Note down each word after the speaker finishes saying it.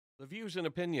The views and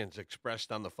opinions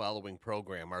expressed on the following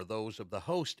program are those of the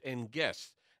host and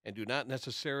guests and do not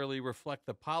necessarily reflect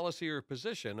the policy or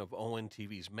position of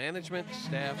ONTV's management,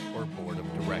 staff, or board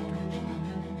of directors.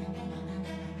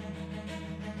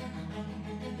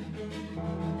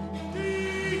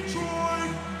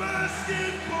 Detroit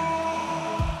basketball.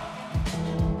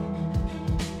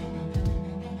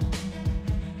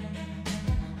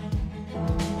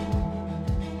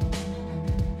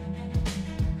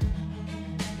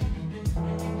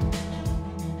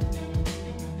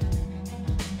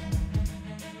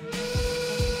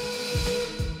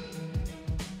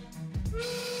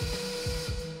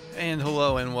 And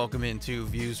hello and welcome into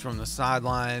Views from the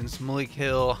Sidelines. Malik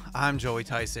Hill, I'm Joey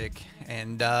Tysick,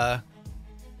 and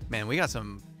man, we got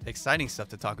some exciting stuff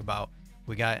to talk about.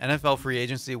 We got NFL free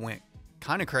agency went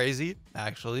kind of crazy,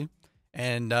 actually,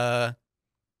 and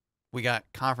we got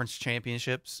conference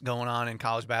championships going on in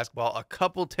college basketball. A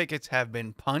couple tickets have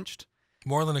been punched.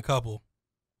 More than a couple.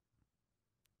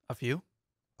 A few?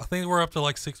 I think we're up to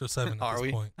like 6 or 7 at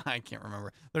this point. I can't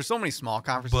remember. There's so many small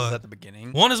conferences But at the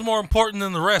beginning. one is more important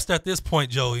than the rest at this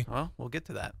point, Joey. Well, we'll get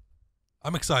to that.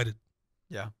 I'm excited.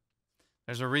 Yeah.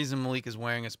 There's a reason Malik is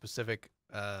wearing a specific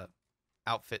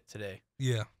outfit today.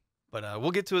 Yeah. But we'll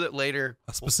get to it later.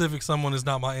 A specific someone is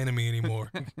not my enemy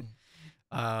anymore.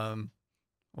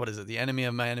 What is it? The enemy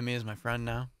of my enemy is my friend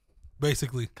now?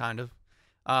 Basically. Kind of.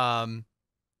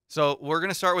 So we're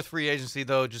going to start with free agency,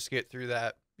 though, just to get through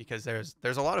that, because there's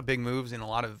a lot of big moves and a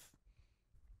lot of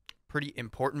pretty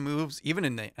important moves. Even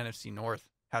in the NFC North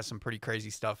has some pretty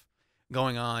crazy stuff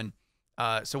going on.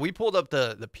 So we pulled up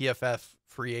the PFF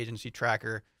free agency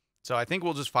tracker. So I think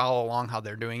we'll just follow along how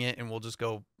they're doing it, and we'll just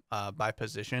go by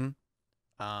position.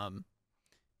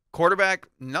 Quarterback,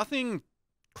 nothing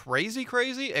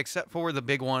crazy, except for the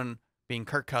big one being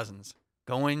Kirk Cousins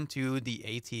going to the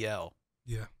ATL.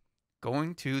 Yeah.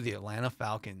 Going to the Atlanta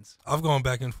Falcons. I've gone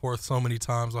back and forth so many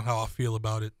times on how I feel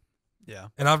about it. Yeah.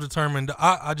 And I've determined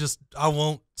I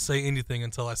won't say anything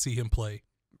until I see him play.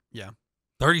 Yeah.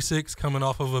 36 coming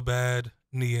off of a bad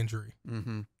knee injury.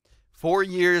 Mm-hmm. 4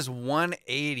 years,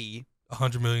 180.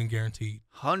 $100 million guaranteed.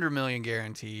 $100 million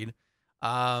guaranteed.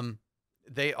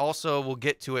 They also, we'll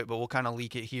get to it, but we'll kind of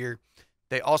leak it here.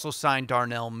 They also signed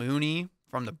Darnell Mooney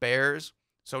from the Bears.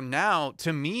 So now,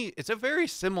 to me, it's a very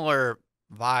similar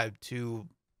vibe to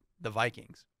the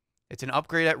Vikings. It's an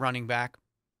upgrade at running back.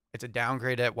 It's a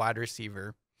downgrade at wide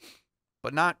receiver,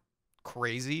 but not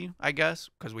crazy, I guess,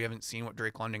 because we haven't seen what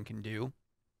Drake London can do.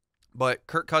 But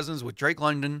Kirk Cousins with Drake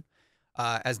London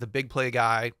as the big play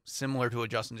guy, similar to a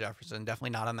Justin Jefferson,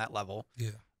 definitely not on that level. Yeah.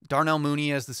 Darnell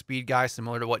Mooney as the speed guy,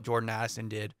 similar to what Jordan Addison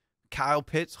did. Kyle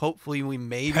Pitts, hopefully we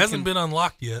maybe hasn't been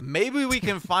unlocked yet. Maybe we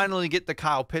can finally get the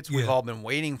Kyle Pitts we've Yeah. all been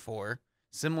waiting for,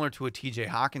 similar to a TJ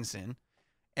Hawkinson.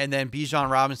 And then Bijan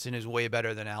Robinson is way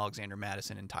better than Alexander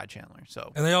Madison and Ty Chandler.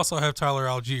 So And they also have Tyler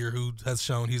Algier, who has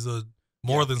shown he's a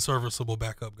more than serviceable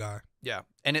backup guy. yeah,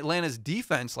 and Atlanta's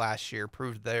defense last year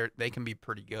proved they can be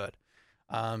pretty good.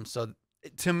 So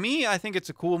to me, I think it's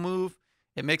a cool move.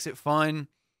 It makes it fun.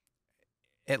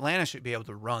 Atlanta should be able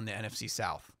to run the NFC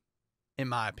South, in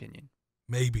my opinion.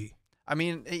 Maybe. I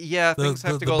mean, yeah, things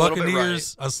have to go a little bit right.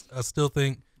 Buccaneers, I still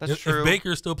think That's if true.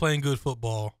 Baker's still playing good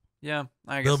football, Yeah,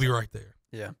 I guess they'll be so. right there.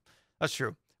 Yeah, that's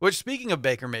true. Which, speaking of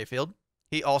Baker Mayfield,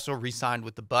 he also re-signed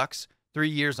with the Bucks, 3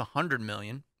 years, $100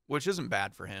 million, which isn't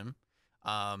bad for him.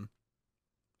 I'm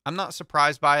not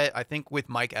surprised by it. I think with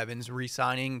Mike Evans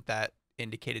re-signing, that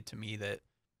indicated to me that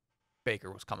Baker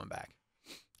was coming back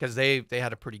because they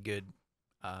had a pretty good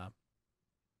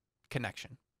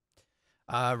connection.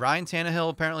 Ryan Tannehill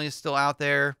apparently is still out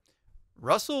there.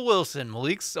 Russell Wilson,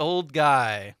 Malik's old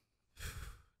guy.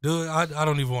 Dude, I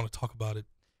don't even want to talk about it.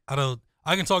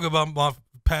 I can talk about my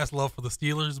past love for the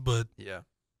Steelers, but Yeah.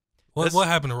 what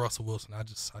happened to Russell Wilson? I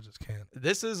just can't.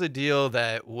 This is a deal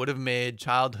that would have made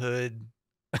childhood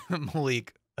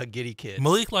Malik a giddy kid.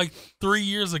 Malik like 3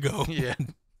 years ago. Yeah.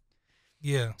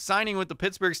 Yeah. Signing with the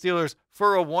Pittsburgh Steelers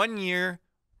for a 1 year,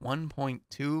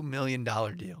 $1.2 million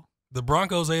deal. The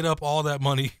Broncos ate up all that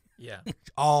money. Yeah.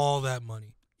 All that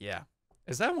money. Yeah.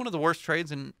 Is that one of the worst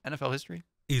trades in NFL history?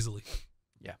 Easily.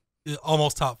 Yeah.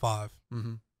 Almost top 5.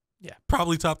 Mm-hmm.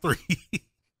 Probably top 3.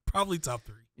 Probably top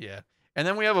 3. Yeah. And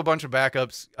then we have a bunch of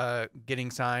backups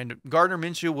getting signed. Gardner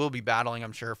Minshew will be battling,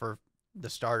 I'm sure, for the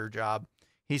starter job.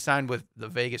 He signed with the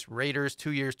Vegas Raiders,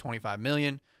 2 years, $25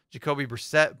 million. Jacoby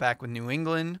Brissett back with New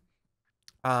England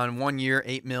on 1 year,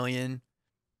 $8 million.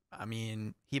 I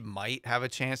mean, he might have a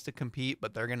chance to compete,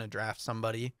 but they're going to draft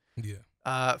somebody.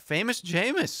 Yeah. Famous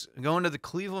Jameis going to the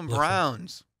Cleveland Listen.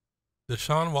 Browns.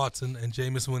 Deshaun Watson and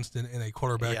Jameis Winston in a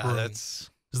quarterback Yeah, room.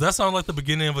 that's Does that sound like the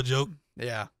beginning of a joke?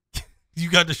 yeah. You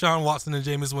got Deshaun Watson and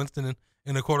Jameis Winston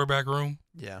in a quarterback room.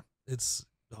 Yeah. It's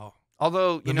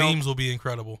Although the memes will be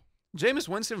incredible. Jameis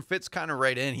Winston fits kind of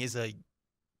right in.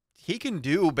 He can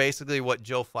do basically what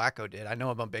Joe Flacco did. I know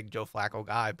I'm a big Joe Flacco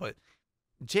guy, but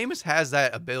Jameis has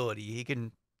that ability. He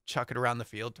can chuck it around the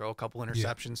field, throw a couple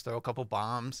interceptions, throw a couple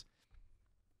bombs.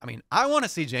 I mean, I want to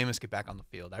see Jameis get back on the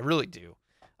field. I really do.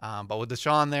 But with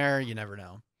Deshaun there, you never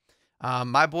know.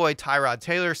 My boy Tyrod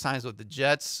Taylor signs with the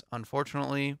Jets,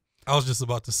 unfortunately. I was just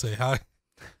about to say, how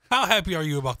happy are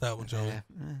you about that one, Joey?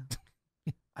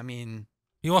 I mean,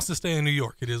 he wants to stay in New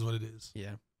York. It is what it is.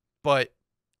 Yeah. But,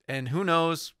 and who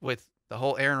knows with the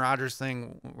whole Aaron Rodgers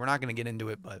thing, we're not going to get into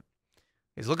it, but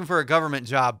he's looking for a government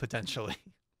job potentially.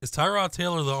 Is Tyrod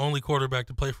Taylor the only quarterback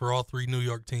to play for all 3 New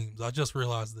York teams? I just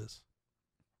realized this.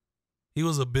 He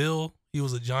was a Bill, he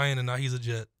was a Giant, and now he's a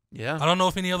Jet. Yeah. I don't know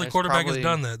if any other quarterback has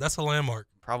done that. That's a landmark.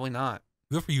 Probably not.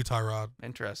 Good for you, Tyrod.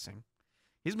 Interesting.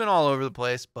 He's been all over the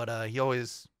place, but he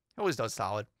always does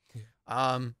solid.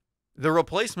 Yeah. The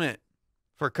replacement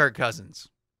for Kirk Cousins.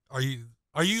 Are you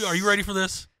ready for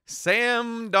this?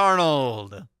 Sam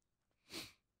Darnold.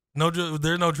 No,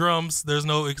 there's no drums. There's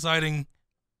no exciting.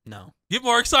 No. Get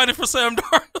more excited for Sam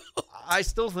Darnold. I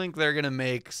still think they're gonna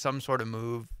make some sort of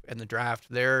move in the draft.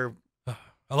 They're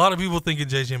a lot of people thinking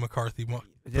JJ McCarthy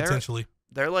potentially.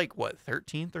 They're like what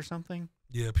 13th or something.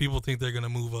 Yeah, people think they're gonna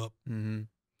move up. Mm-hmm.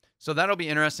 So that'll be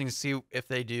interesting to see if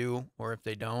they do or if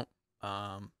they don't.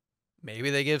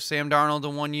 Maybe they give Sam Darnold a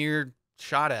 1-year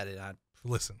shot at it.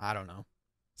 Listen, I don't know.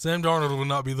 Sam Darnold will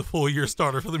not be the full-year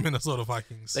starter for the Minnesota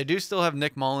Vikings. They do still have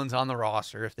Nick Mullins on the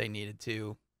roster if they needed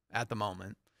to at the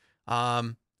moment.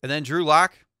 And then Drew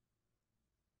Lock,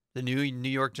 the new New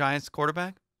York Giants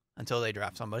quarterback, until they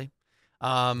draft somebody.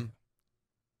 Kind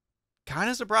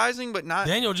of surprising, but not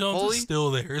Daniel Jones fully. is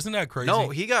still there. Isn't that crazy? No,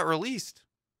 he got released.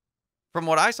 From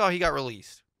what I saw, he got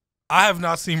released. I have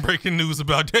not seen breaking news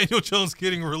about Daniel Jones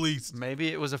getting released. Maybe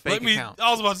it was a fake account.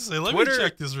 I was about to say, let me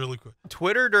check this really quick.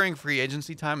 Twitter during free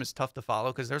agency time is tough to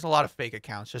follow because there's a lot of fake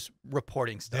accounts just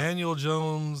reporting stuff. Daniel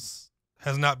Jones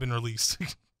has not been released.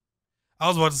 I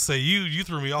was about to say, you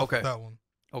threw me off with that one.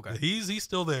 Okay. He's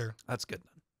still there. That's good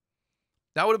then.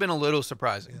 That would have been a little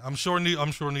surprising. Yeah, I'm sure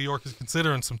New York is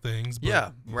considering some things. But,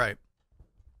 yeah, right.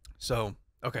 So,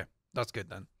 okay. That's good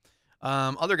then.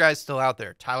 Other guys still out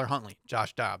there: Tyler Huntley,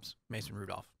 Josh Dobbs, Mason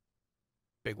Rudolph.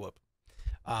 Big whoop.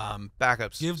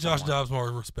 Backups. Give Josh Dobbs more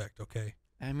respect, okay?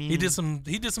 I mean, he did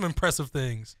some impressive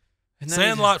things.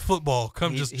 Sandlot football,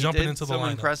 jumping into the lineup. He did some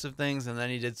impressive things, and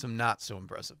then he did some not so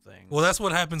impressive things. Well, that's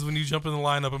what happens when you jump in the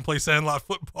lineup and play Sandlot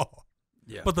football.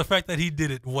 Yeah. But the fact that he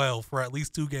did it well for at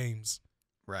least 2 games,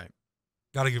 right?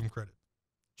 Got to give him credit.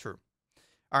 True.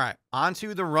 All right, on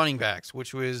to the running backs,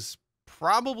 which was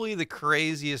probably the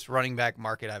craziest running back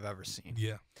market I've ever seen.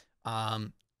 Yeah.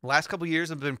 Last couple of years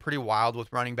have been pretty wild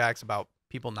with running backs about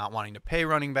people not wanting to pay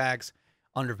running backs,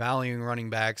 undervaluing running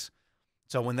backs.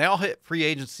 So when they all hit free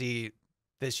agency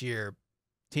this year,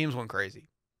 teams went crazy.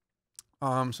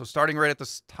 So starting right at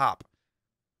the top,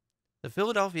 the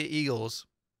Philadelphia Eagles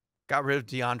got rid of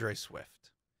DeAndre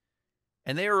Swift,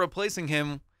 and they are replacing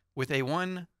him with a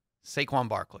one Saquon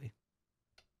Barkley.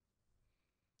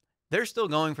 They're still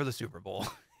going for the Super Bowl,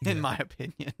 in my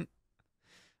opinion.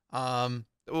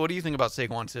 What do you think about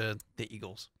Saquon to the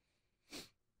Eagles?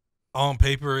 On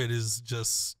paper, it is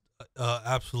just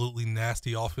absolutely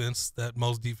nasty offense that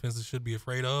most defenses should be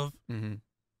afraid of.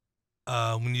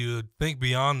 Mm-hmm. When you think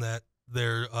beyond that,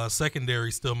 their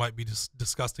secondary still might be just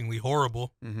disgustingly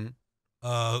horrible. Mm-hmm.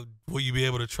 Will you be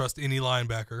able to trust any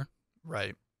linebacker?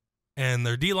 Right. And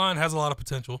their D-line has a lot of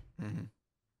potential. Mm-hmm.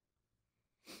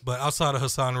 But outside of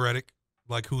Hassan Reddick,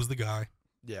 like, who's the guy?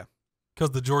 Yeah.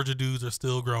 Because the Georgia dudes are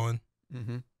still growing.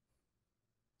 Mm-hmm.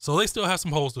 So they still have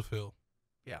some holes to fill.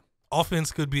 Yeah.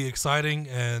 Offense could be exciting,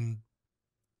 and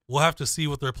we'll have to see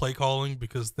what they're play calling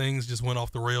because things just went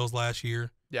off the rails last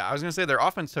year. Yeah, I was going to say their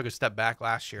offense took a step back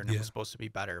last year, and it was supposed to be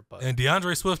better. But And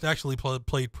DeAndre Swift actually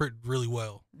played really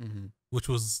well, mm-hmm. which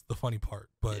was the funny part.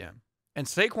 But yeah. And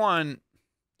Saquon,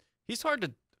 he's hard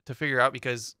to figure out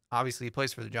because obviously he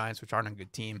plays for the Giants, which aren't a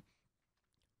good team.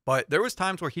 But there was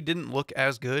times where he didn't look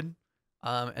as good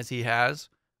as he has.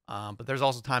 But there's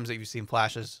also times that you've seen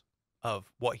flashes of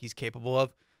what he's capable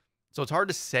of. So it's hard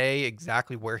to say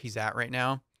exactly where he's at right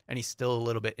now. And he's still a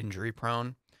little bit injury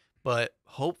prone. But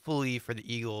hopefully for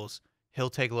the Eagles, he'll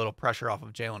take a little pressure off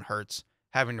of Jalen Hurts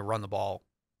having to run the ball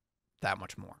that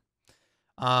much more.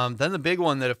 Then the big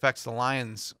one that affects the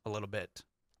Lions a little bit.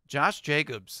 Josh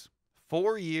Jacobs,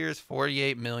 4 years,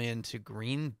 $48 million to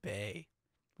Green Bay.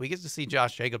 We get to see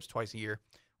Josh Jacobs twice a year,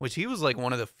 which he was like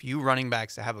one of the few running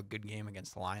backs to have a good game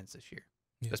against the Lions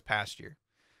this past year.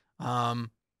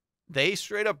 They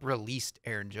straight up released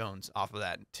Aaron Jones off of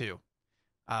that too,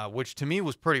 which to me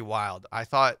was pretty wild. I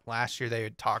thought last year they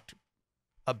had talked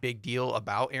a big deal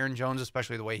about Aaron Jones,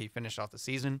 especially the way he finished off the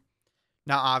season.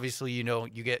 Now, obviously,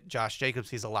 you get Josh Jacobs.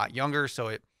 He's a lot younger, so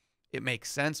it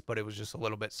makes sense, but it was just a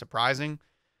little bit surprising.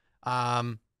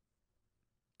 Do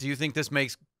you think this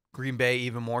makes Green Bay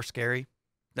even more scary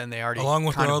than they already Along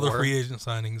with their kind of other were? free agent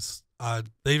signings,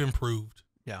 they've improved.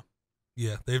 Yeah.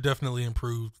 Yeah, they've definitely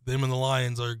improved. Them and the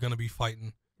Lions are going to be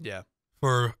fighting Yeah.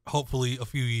 for hopefully a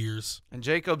few years. And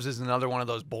Jacobs is another one of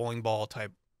those bowling ball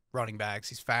type running backs.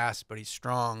 He's fast, but he's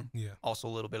strong. Yeah. Also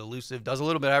a little bit elusive. Does a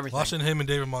little bit of everything. Watching him and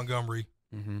David Montgomery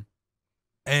Mm-hmm.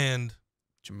 and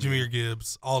Jahmyr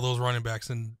Gibbs, all those running backs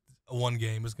in one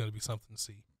game is going to be something to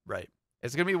see. Right.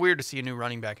 It's going to be weird to see a new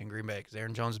running back in Green Bay because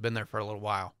Aaron Jones has been there for a little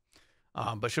while.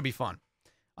 But should be fun.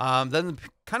 Then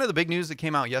kind of the big news that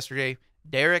came out yesterday,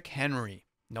 Derrick Henry,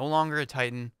 no longer a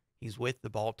Titan. He's with the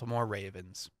Baltimore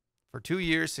Ravens for 2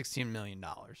 years, $16 million.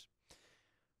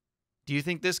 Do you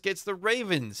think this gets the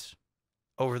Ravens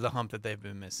over the hump that they've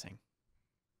been missing?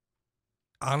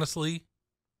 Honestly,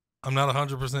 I'm not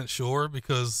 100% sure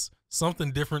because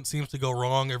something different seems to go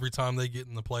wrong every time they get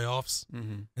in the playoffs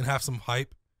and have some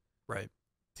hype. Right.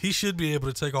 He should be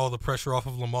able to take all the pressure off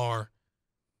of Lamar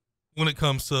when it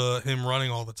comes to him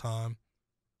running all the time.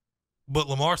 But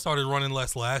Lamar started running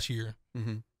less last year,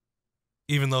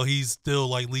 even though he's still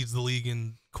leads the league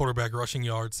in quarterback rushing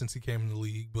yards since he came in the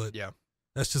league. But Yeah.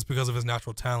 that's just because of his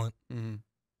natural talent.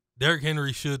 Derrick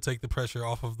Henry should take the pressure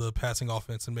off of the passing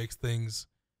offense and makes things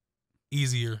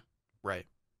easier. Right.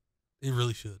 It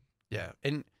really should. Yeah.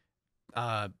 And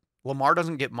Lamar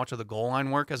doesn't get much of the goal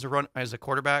line work as a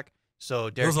quarterback. So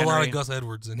There Derrick was a Henry, lot of Gus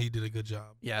Edwards, and he did a good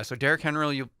job. Yeah, so Derrick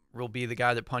Henry will be the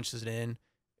guy that punches it in.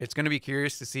 It's going to be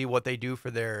curious to see what they do for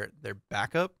their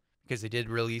backup because they did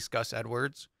release Gus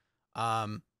Edwards.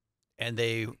 So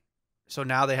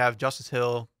now they have Justice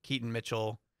Hill, Keaton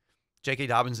Mitchell, J.K.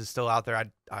 Dobbins is still out there.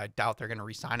 I doubt they're going to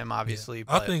re-sign him, obviously. Yeah.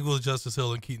 But I think with Justice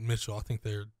Hill and Keaton Mitchell, I think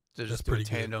they're that's just doing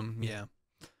pretty good. tandem. Yeah.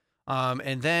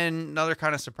 And then another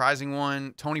kind of surprising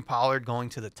one, Tony Pollard going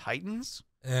to the Titans.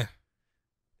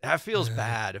 That feels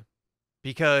bad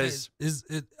because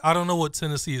I don't know what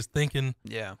Tennessee is thinking.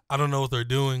 Yeah. I don't know what they're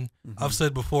doing. Mhm. I've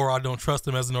said before I don't trust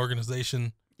them as an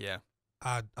organization. Yeah.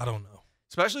 I don't know.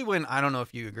 Especially when, I don't know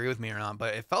if you agree with me or not,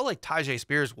 but it felt like Tyjae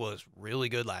Spears was really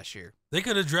good last year. They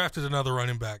could have drafted another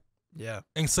running back Yeah.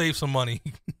 and saved some money.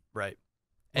 Right.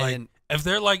 Like, And if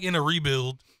they're in a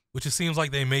rebuild, which it seems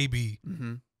like they may be,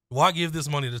 why give this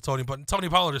money to Tony Pollard? Tony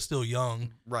Pollard is still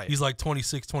young. right. He's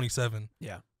 26, 27.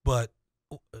 Yeah. But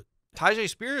Tyjae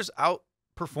Spears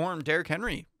outperformed Derrick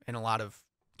Henry in a lot of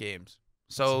games.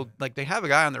 So, they have a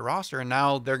guy on their roster, and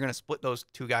now they're going to split those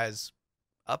two guys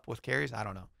up with carries. I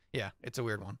don't know. Yeah, it's a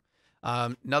weird one.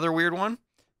 Another weird one,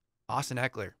 Austin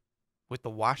Eckler with the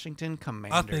Washington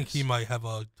Commanders. I think he might have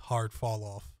a hard fall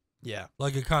off. Yeah.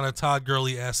 Like a kind of Todd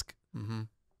Gurley-esque.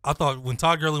 I thought when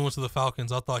Todd Gurley went to the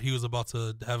Falcons, I thought he was about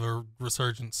to have a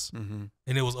resurgence, and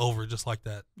it was over just like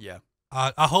that. Yeah.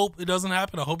 I hope it doesn't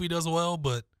happen. I hope he does well,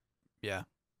 but yeah,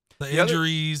 the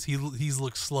injuries, he's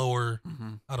looked slower.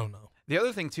 I don't know. The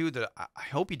other thing, too, that I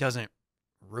hope he doesn't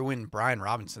ruin Brian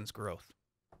Robinson's growth.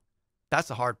 That's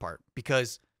the hard part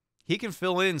because he can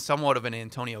fill in somewhat of an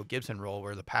Antonio Gibson role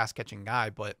where the pass-catching guy,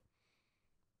 but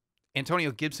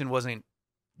Antonio Gibson wasn't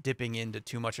dipping into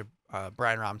too much of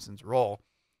Brian Robinson's role,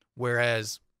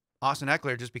 whereas Austin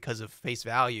Eckler, just because of face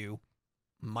value,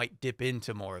 might dip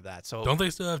into more of that. So don't they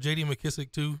still have J.D.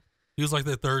 McKissick too? He was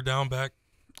their third down back.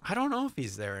 I don't know if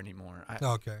he's there anymore.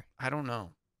 Okay. I don't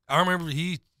know. I remember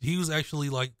he was actually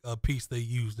a piece they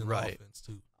used in the offense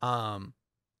too.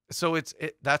 So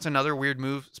that's another weird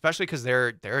move, especially because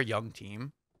they're a young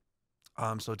team.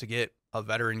 So to get a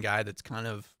veteran guy that's kind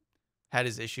of had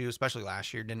his issue, especially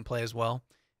last year, didn't play as well,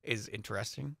 is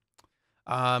interesting.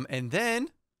 And then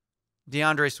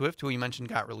DeAndre Swift, who you mentioned,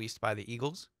 got released by the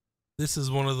Eagles. This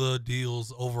is one of the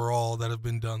deals overall that have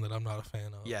been done that I'm not a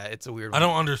fan of. Yeah, it's a weird one. I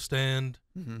don't understand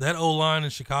that O-line in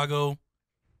Chicago.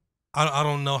 I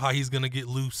don't know how he's going to get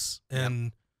loose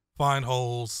and find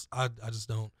holes. I just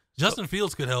don't. Justin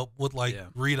Fields could help with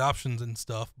read options and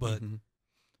stuff, but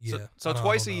So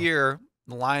twice a year,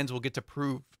 the Lions will get to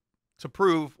prove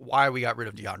why we got rid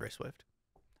of DeAndre Swift.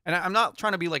 And I'm not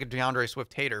trying to be like a DeAndre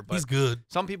Swift hater, but he's good.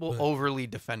 Some people overly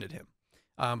defended him.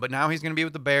 But now he's going to be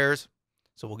with the Bears,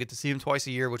 so we'll get to see him twice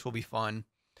a year, which will be fun.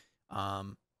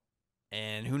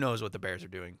 And who knows what the Bears are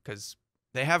doing because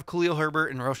they have Khalil Herbert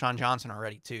and Roshan Johnson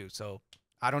already too. So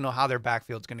I don't know how their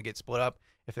backfield's going to get split up,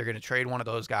 if they're going to trade one of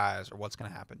those guys or what's going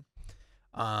to happen.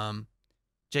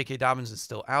 J.K. Dobbins is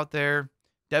still out there.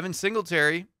 Devin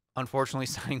Singletary, unfortunately,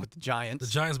 signing with the Giants.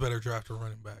 The Giants better draft a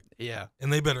running back. Yeah.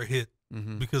 And they better hit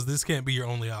Mm-hmm. because this can't be your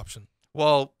only option.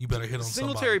 Well, You better hit on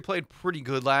Singletary somebody. played pretty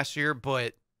good last year,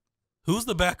 but Who's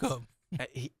the backup?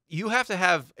 you have to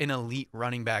have an elite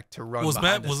running back to run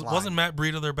behind this line. Wasn't Matt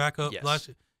Breida their backup Yes. last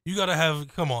year? You got to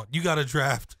have, come on, you got to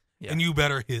draft, Yeah. and you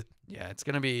better hit. Yeah, it's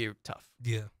going to be tough.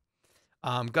 Yeah.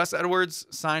 Gus Edwards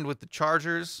signed with the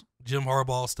Chargers. Jim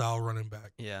Harbaugh style running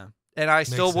back. Yeah. And I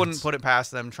still wouldn't sense. put it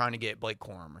past them trying to get Blake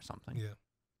Corum or something.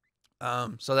 Yeah.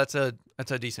 So that's a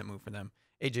decent move for them.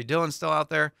 A.J. Dillon's still out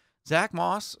there. Zach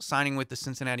Moss signing with the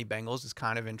Cincinnati Bengals is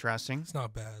kind of interesting. It's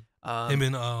not bad. Him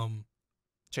Him and,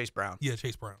 Chase Brown. yeah,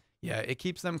 Chase Brown. Yeah, it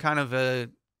keeps them kind of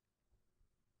that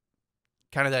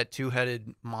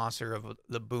two-headed monster of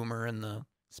the boomer and the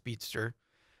speedster.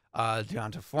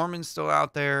 Deonta Foreman's still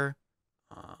out there.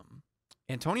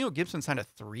 Antonio Gibson signed a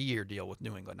 3-year deal with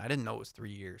New England. I didn't know it was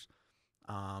 3 years.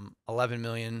 $11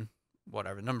 million,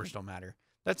 whatever. Numbers don't matter.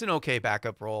 That's an okay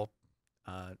backup role.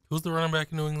 Who's the running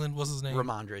back in New England? What's his name?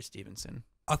 Ramondre Stevenson.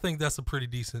 I think that's a pretty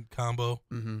decent combo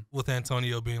Mm-hmm. with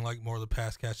Antonio being like more of the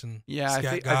pass catching. Yeah, I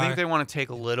think they want to take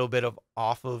a little bit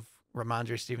off of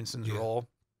Ramondre Stevenson's role.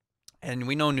 And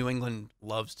we know New England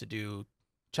loves to do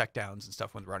checkdowns and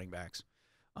stuff with running backs.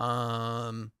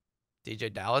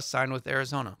 DJ Dallas signed with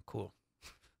Arizona. Cool.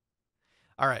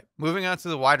 All right, moving on to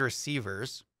the wide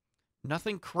receivers.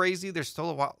 Nothing crazy. There's still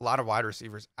a lot of wide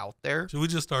receivers out there. Should we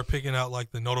just start picking out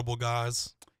like the notable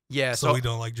guys? Yeah, So we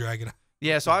don't like drag it out.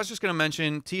 Yeah, so I was just going to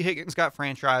mention T. Higgins got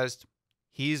franchised.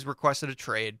 He's requested a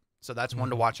trade, so that's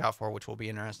one to watch out for, which will be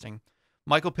interesting.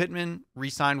 Michael Pittman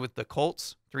re-signed with the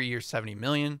Colts, 3 years, $70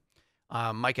 million.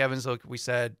 Mike Evans, like we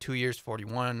said, 2 years, $41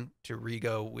 million to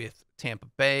re-go with Tampa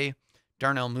Bay.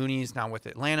 Darnell Mooney is now with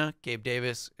Atlanta. Gabe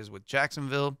Davis is with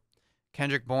Jacksonville.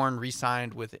 Kendrick Bourne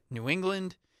re-signed with New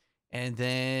England. And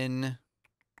then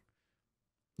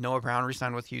Noah Brown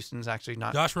re-signed with Houston's actually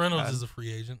not. Josh Reynolds bad. is a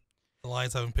free agent. The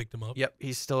Lions haven't picked him up. Yep,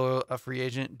 he's still a free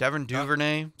agent. Devin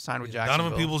Duvernay signed with Jacksonville.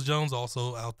 Donovan Peoples-Jones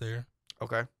also out there.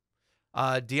 Okay.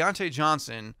 Deontay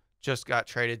Johnson just got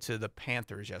traded to the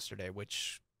Panthers yesterday,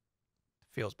 which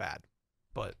feels bad,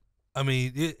 but I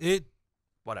mean, it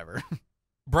whatever.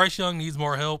 Bryce Young needs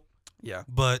more help, Yeah.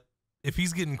 but if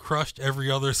he's getting crushed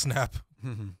every other snap,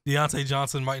 Deontay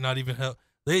Johnson might not even help.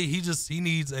 He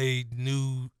needs a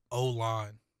new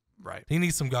O-line. Right. He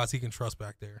needs some guys he can trust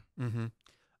back there. Mm-hmm.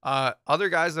 Other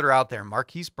guys that are out there: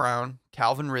 Marquise Brown,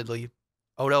 Calvin Ridley,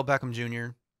 Odell Beckham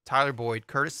Jr., Tyler Boyd,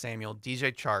 Curtis Samuel,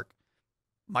 DJ Chark,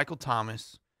 Michael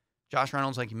Thomas, Josh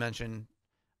Reynolds, like you mentioned,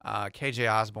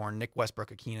 KJ Osborne, Nick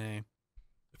Westbrook-Akine.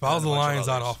 If I was the and a bunch of Lions,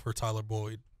 I'd others. offer Tyler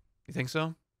Boyd. You think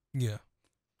so? Yeah.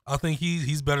 I think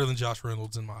he's better than Josh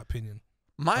Reynolds, in my opinion.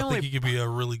 I think he could be a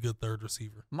really good third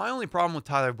receiver. My only problem with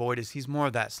Tyler Boyd is he's more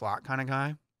of that slot kind of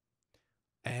guy.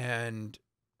 And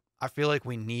I feel like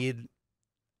we need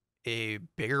a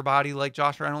bigger body like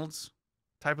Josh Reynolds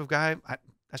type of guy.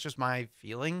 That's just my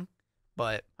feeling.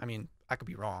 But, I mean, I could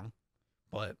be wrong.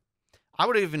 But I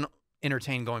would even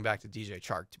entertain going back to DJ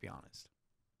Chark, to be honest.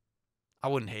 I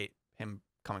wouldn't hate him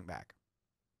coming back.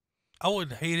 I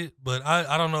wouldn't hate it, but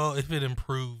I don't know if it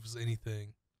improves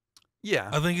anything. Yeah.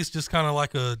 I think it's just kind of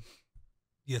like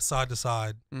side to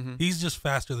side. Mm-hmm. He's just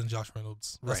faster than Josh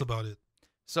Reynolds. That's Right. about it.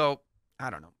 So, I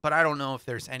don't know. But I don't know if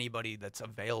there's anybody that's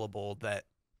available that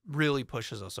really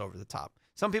pushes us over the top.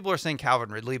 Some people are saying Calvin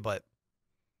Ridley, but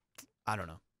I don't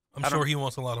know. I'm sure he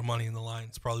wants a lot of money, and the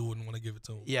Lions probably wouldn't want to give it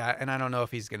to him. Yeah, and I don't know if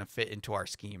he's going to fit into our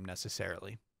scheme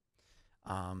necessarily.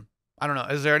 I don't know.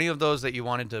 Is there any of those that you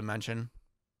wanted to mention?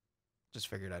 Just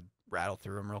figured I'd rattle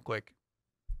through them real quick.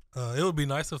 It would be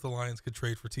nice if the Lions could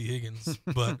trade for T. Higgins,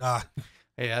 but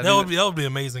Yeah, that would be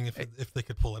amazing if they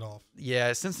could pull it off.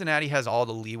 Yeah, Cincinnati has all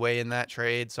the leeway in that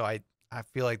trade, so I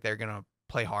feel like they're going to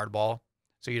play hardball.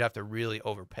 So you'd have to really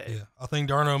overpay. Yeah, I think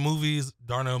Darnell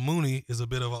Mooney is a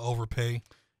bit of an overpay.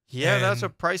 Yeah, that's a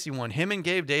And- pricey one. Him and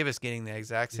Gabe Davis getting the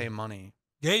exact same money.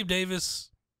 Gabe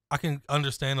Davis, I can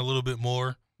understand a little bit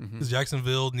more Mhm. because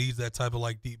Jacksonville needs that type of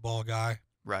like deep ball guy.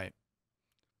 Right.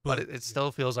 But it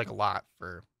still feels like a lot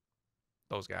for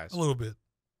those guys. a little bit.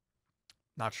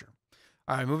 Not sure.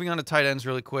 All right, moving on to tight ends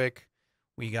really quick.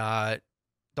 We got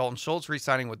Dalton Schultz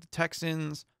re-signing with the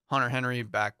Texans. Hunter Henry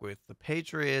back with the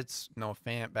Patriots. Noah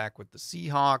Fant back with the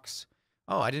Seahawks.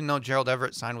 Oh, I didn't know Gerald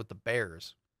Everett signed with the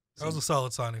Bears. That was a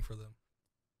solid signing for them.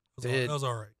 That was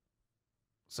all right.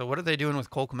 So what are they doing with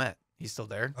Cole Kmet? He's still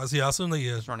there? I assume they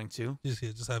He's running too?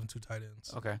 just having two tight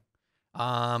ends. Okay.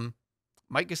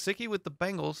 Mike Gesicki with the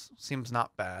Bengals seems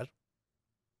not bad.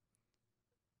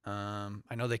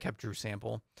 I know they kept Drew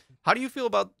Sample. How do you feel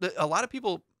about a lot of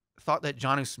people thought that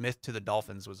Jonnu Smith to the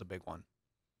Dolphins was a big one.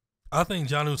 I think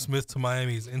Jonnu Smith to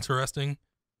Miami is interesting.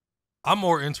 I'm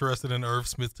more interested in Irv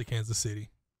Smith to Kansas City.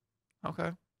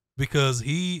 Okay. Because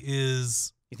he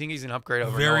is You think he's an upgrade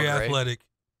over very Noah Gray? athletic.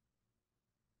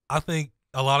 I think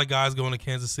a lot of guys going to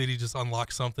Kansas City just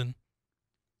unlock something.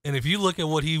 And if you look at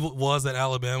what he was at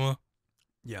Alabama,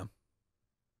 yeah,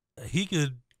 he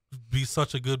could be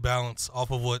such a good balance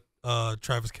off of what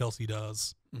Travis Kelce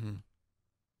does. Mm-hmm.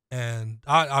 And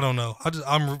I don't know.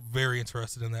 I'm very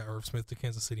interested in that Irv Smith to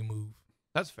Kansas City move.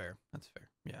 That's fair.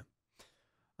 Yeah.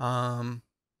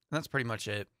 That's pretty much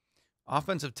it.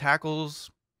 Offensive tackles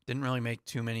didn't really make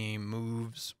too many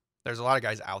moves. There's a lot of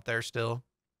guys out there still.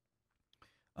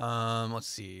 Let's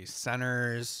see.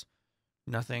 Centers,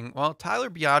 nothing. Well, Tyler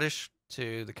Biotish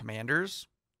to the Commanders.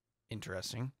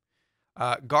 Interesting.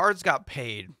 Guards got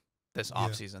paid this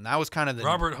offseason. That was kind of the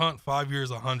Robert Hunt, 5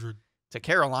 years, 100 to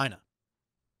Carolina.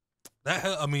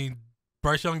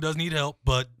 Bryce Young does need help,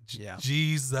 but yeah,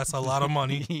 geez, that's a lot of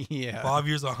money. Yeah, 5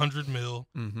 years, $100 million.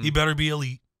 Mm-hmm. He better be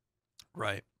elite.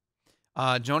 Right.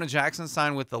 Jonah Jackson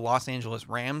signed with the Los Angeles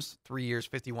Rams, 3 years,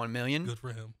 $51 million. Good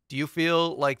for him. Do you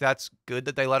feel like that's good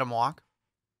that they let him walk?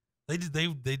 They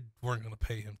weren't going to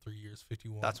pay him 3 years,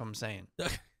 51. That's what I'm saying.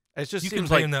 It just you seems can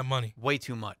pay like him that money. Way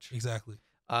too much. Exactly.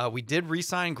 We did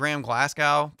re-sign Graham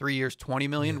Glasgow, 3 years, $20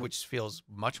 million, which feels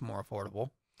much more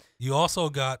affordable. You also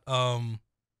got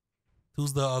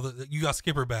who's the other? You got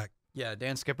Skipper back. Yeah,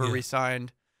 Dan Skipper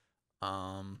re-signed.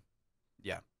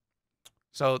 Yeah.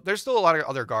 So there's still a lot of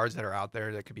other guards that are out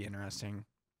there that could be interesting.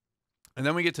 And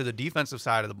then we get to the defensive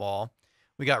side of the ball.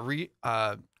 We got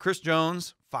Chris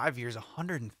Jones, 5 years,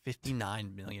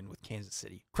 $159 million with Kansas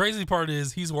City. Crazy part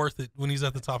is he's worth it when he's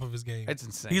at the top of his game. It's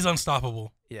insane. He's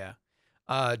unstoppable. Yeah.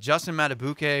 Justin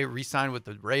Matabuke re-signed with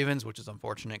the Ravens, which is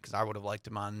unfortunate because I would have liked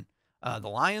him on the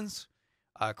Lions.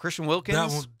 Christian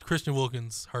Wilkins. Christian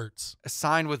Wilkins hurts.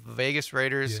 Signed with the Vegas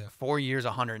Raiders, Yeah. 4 years,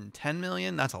 $110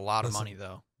 million. That's a lot of money,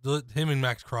 though. Him and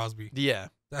Max Crosby. Yeah.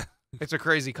 It's a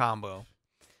crazy combo.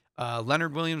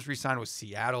 Leonard Williams re-signed with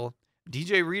Seattle.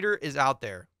 DJ Reader is out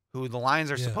there, who the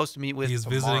Lions are supposed to meet with He is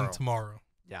visiting tomorrow.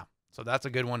 Yeah. So that's a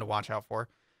good one to watch out for.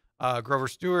 Grover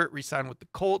Stewart re-signed with the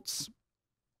Colts.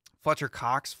 Fletcher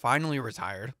Cox finally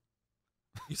retired.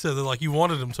 You said that like you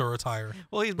wanted him to retire.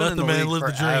 Well, he's been Let in the the man league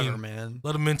live forever, the dream, man.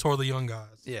 Let him mentor the young guys.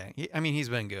 Yeah, he's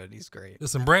been good. He's great.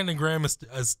 Listen, Brandon Graham is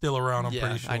still around. I'm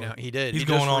pretty sure. I know he did. He's He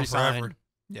going just on re-signed. forever.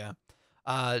 Yeah.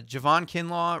 Javon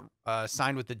Kinlaw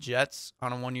signed with the Jets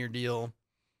on a 1-year deal.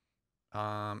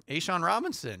 Ashawn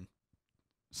Robinson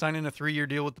signing a 3-year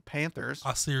deal with the Panthers.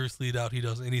 I seriously doubt he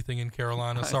does anything in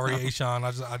Carolina. Sorry, Ashawn.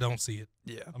 I don't see it.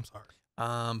 Yeah. I'm sorry.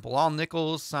 Bilal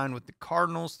Nichols signed with the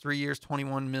Cardinals, 3 years,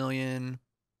 $21 million.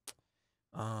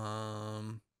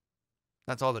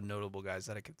 That's all the notable guys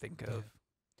that I could think of. Yeah.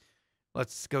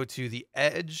 Let's go to the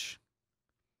edge.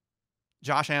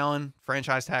 Josh Allen,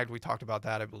 franchise tagged. We talked about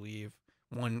that, I believe.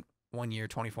 One year,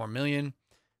 $24 million.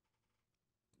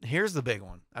 Here's the big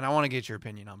one, and I want to get your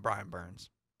opinion on Brian Burns.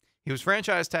 He was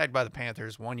franchise tagged by the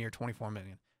Panthers, 1 year, $24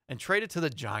 million, and traded to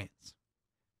the Giants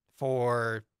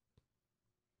for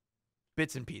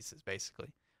bits and pieces, basically.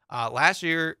 Last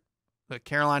year, the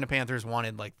Carolina Panthers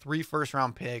wanted like 3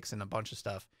 first-round picks and a bunch of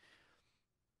stuff.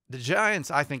 The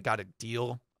Giants, I think, got a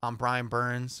deal on Brian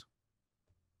Burns.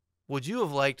 Would you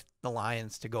have liked the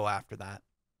Lions to go after that?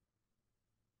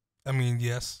 I mean,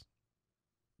 yes.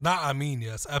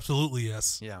 Yes. Absolutely,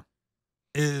 yes. Yeah.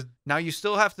 It, Now, you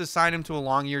still have to sign him to a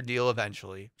long-year deal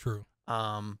eventually. true.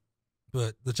 Um,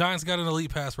 But the Giants got an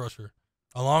elite pass rusher,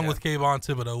 along with Kayvon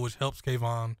Thibodeau, which helps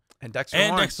Kayvon and Dexter and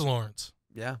Lawrence. Dexter Lawrence.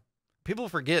 Yeah. People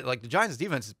forget, like, the Giants'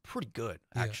 defense is pretty good,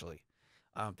 Yeah. actually.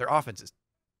 Their offense is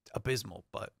abysmal,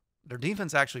 but their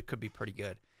defense actually could be pretty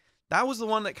good. That was the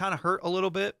one that kind of hurt a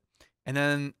little bit. And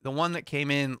then the one that came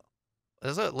in,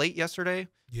 was it late yesterday?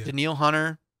 Yeah. Daniil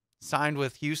Hunter signed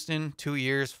with Houston, 2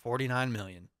 years, $49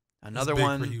 million. Another That's big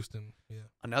one for Houston. Yeah.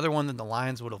 Another one that the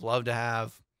Lions would have loved to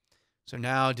have. So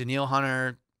now Daniil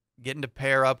Hunter getting to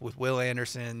pair up with Will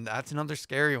Anderson. That's another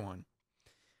scary one.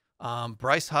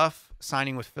 Bryce Huff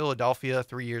signing with Philadelphia,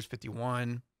 3 years,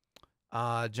 $51.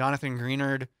 Jonathan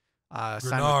Greenard.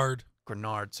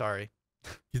 Grenard, sorry.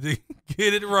 Get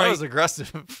it right. That was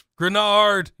aggressive.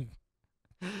 Grenard.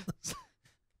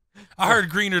 I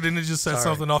heard Greenard and it just said Sorry.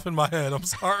 something off in my head. I'm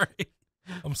sorry.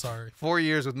 I'm sorry. 4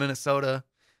 years with Minnesota.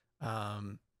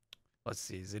 Let's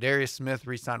see. Zadarius Smith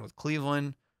re-signed with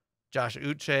Cleveland. Josh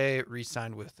Uche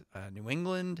re-signed with New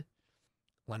England.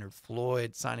 Leonard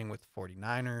Floyd signing with the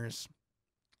 49ers.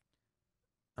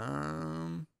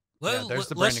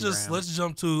 Let's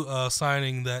jump to a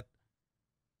signing that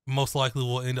most likely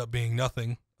will end up being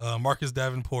nothing. Marcus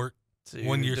Davenport,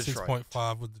 1 year, Detroit.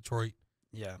 6.5 with Detroit.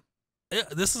 Yeah.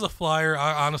 This is a flyer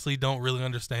I honestly don't really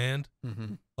understand.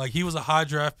 Mm-hmm. Like, he was a high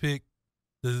draft pick.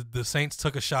 The Saints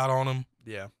took a shot on him.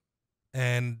 Yeah.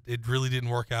 And it really didn't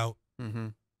work out. Mm-hmm.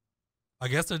 I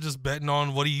guess they're just betting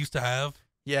on what he used to have.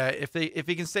 Yeah, if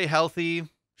he can stay healthy,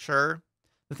 sure.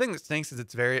 The thing that stinks is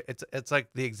it's like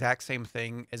the exact same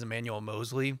thing as Emmanuel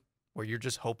Mosley, where you're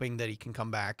just hoping that he can come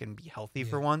back and be healthy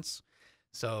for once.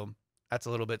 So that's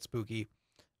a little bit spooky.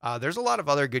 There's a lot of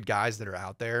other good guys that are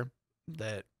out there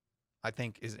that I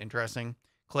think is interesting.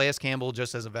 Calais Campbell,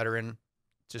 just as a veteran,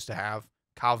 just to have.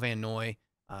 Kyle Van Noy,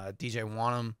 DJ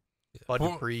Wanham, Bud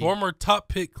Dupree. Former top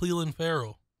pick Cleveland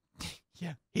Farrell.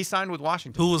 Yeah, he signed with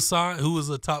Washington. Who was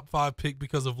a top 5 pick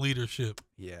because of leadership.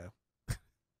 Yeah.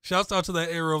 Shouts out to that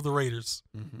era of the Raiders.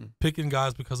 Mm-hmm. Picking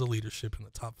guys because of leadership in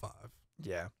the top 5.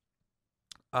 Yeah.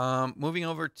 Moving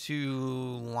over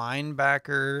to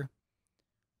linebacker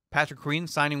Patrick Queen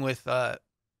signing with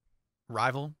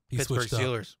rival Pittsburgh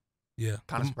Steelers. Yeah.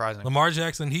 Kind of surprising. Lamar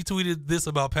Jackson, he tweeted this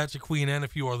about Patrick Queen and a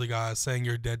few other guys saying,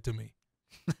 "You're dead to me."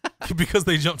 Because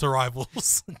they jumped to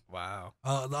rivals. Wow.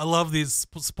 I love these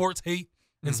sports hate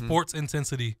and sports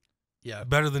intensity. Yeah.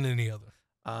 Better than any other.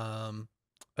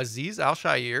 Azeez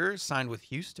Al-Shaair signed with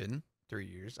Houston 3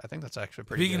 years. I think that's actually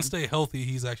pretty good. If he can stay healthy,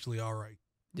 he's actually all right.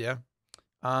 Yeah.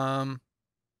 I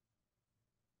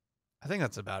think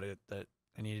that's about it that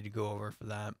I needed to go over for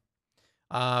that.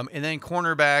 And then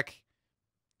cornerback,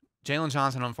 Jalen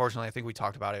Johnson, unfortunately, I think we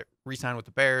talked about it, re-signed with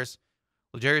the Bears.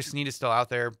 L'Jarius Sneed is still out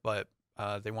there, but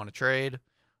they want to trade.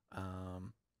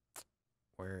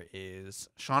 Where is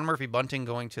Sean Murphy-Bunting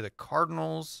going to the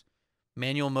Cardinals?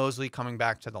 Manuel Mosley coming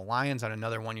back to the Lions on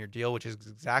another one-year deal, which is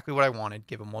exactly what I wanted.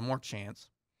 Give him one more chance.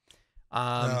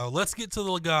 Now, let's get to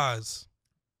the guys.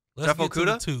 Let's Jeff get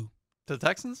Okudah? to the 2. To the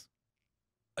Texans?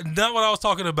 Not what I was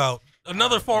talking about.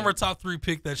 Another former top 3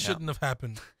 pick that shouldn't have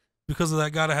happened because of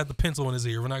that guy that had the pencil in his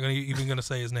ear. We're not even going to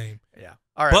say his name. Yeah.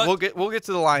 All right, but we'll get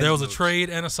to the Lions. There was moves. a trade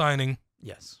and a signing.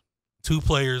 Yes. 2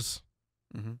 players.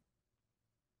 Mm-hmm.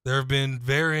 There have been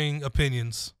varying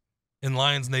opinions in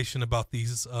Lions Nation about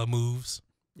these moves.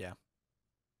 Yeah.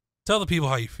 Tell the people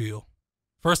how you feel.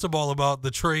 First of all, about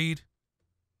the trade.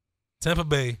 Tampa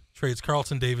Bay trades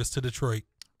Carlton Davis to Detroit.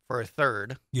 For a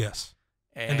third. Yes.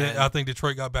 And then I think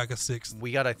Detroit got back a 6th.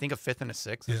 We got, I think, a 5th and a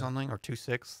 6th or something, or 2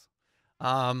 6ths.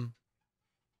 I'm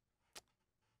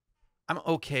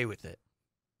okay with it.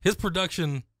 His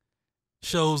production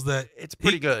shows that it's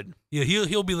pretty good. Yeah,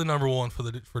 he'll be the number 1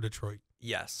 for Detroit.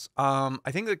 Yes. I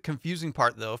think the confusing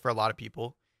part, though, for a lot of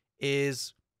people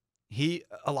is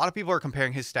a lot of people are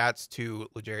comparing his stats to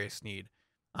L'Jarius Sneed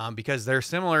because they're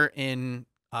similar in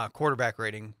quarterback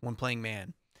rating when playing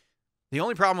man. The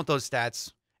only problem with those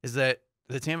stats is that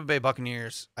the Tampa Bay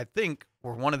Buccaneers, I think,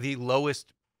 were one of the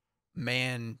lowest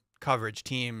man coverage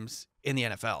teams in the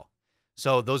NFL.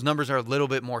 So those numbers are a little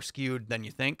bit more skewed than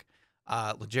you think.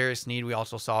 L'Jarius Sneed, we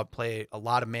also saw play a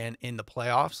lot of man in the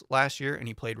playoffs last year, and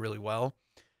he played really well.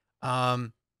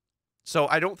 So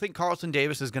I don't think Carlton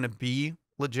Davis is going to be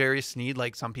L'Jarius Sneed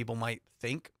like some people might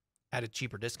think at a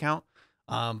cheaper discount.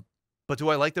 But do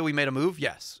I like that we made a move?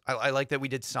 Yes. I like that we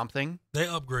did something. They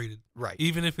upgraded. Right.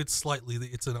 Even if it's slightly,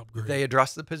 it's an upgrade. They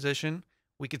addressed the position.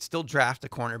 We could still draft a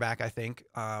cornerback, I think,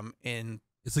 in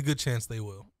it's a good chance they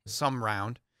will. some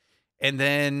round. And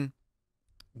then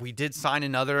we did sign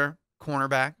another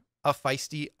cornerback, a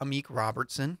feisty Amik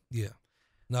Robertson. Yeah.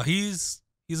 Now he's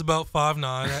about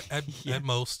 5'9" at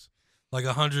most, like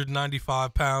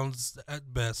 195 pounds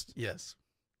at best. Yes.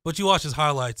 But you watch his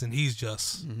highlights and he's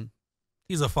just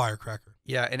he's a firecracker.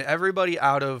 Yeah, and everybody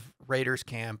out of Raiders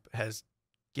camp has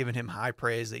given him high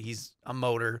praise that he's a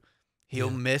motor. He'll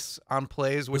miss on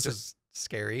plays, which is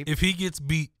scary. If he gets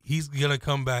beat, he's gonna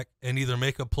come back and either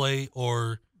make a play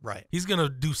or he's gonna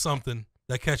do something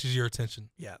that catches your attention.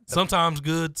 Yeah. Sometimes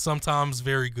good, sometimes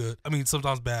very good. I mean,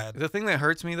 sometimes bad. The thing that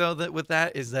hurts me though with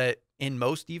that is that in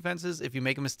most defenses, if you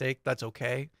make a mistake, that's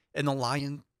okay. In the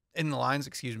Lions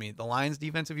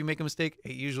defense, if you make a mistake,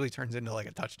 it usually turns into like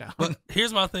a touchdown. But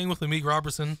here's my thing with Amik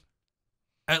Robertson.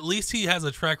 At least he has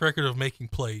a track record of making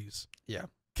plays. Yeah.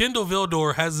 Kendall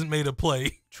Vildor hasn't made a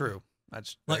play. True.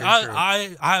 That's like true.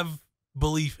 I have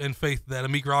belief and faith that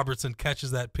Amik Robertson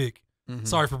catches that pick.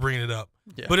 Sorry for bringing it up.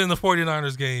 Yeah. But in the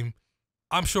 49ers game,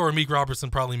 I'm sure Amik Robertson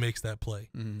probably makes that play.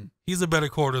 He's a better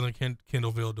quarter than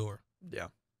Kendall Vildor. Yeah.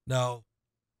 Now,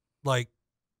 like,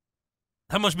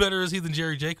 how much better is he than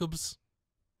Jerry Jacobs?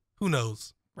 Who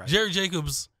knows? Right. Jerry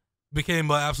Jacobs became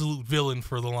an absolute villain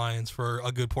for the Lions for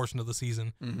a good portion of the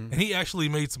season, and he actually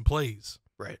made some plays.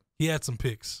 Right. He had some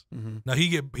picks. Now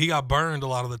he got burned a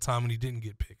lot of the time when he didn't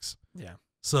get picks. Yeah.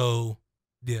 So,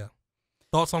 yeah.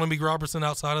 Thoughts on Amik Robertson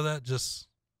outside of that? Just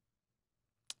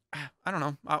I don't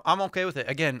know. I'm okay with it.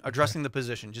 Again, addressing the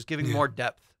position, just giving more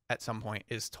depth at some point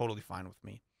is totally fine with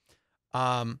me.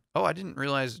 I didn't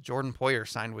realize Jordan Poyer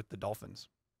signed with the Dolphins.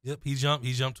 Yep, he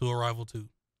jumped to a rival too.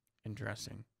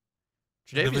 Interesting.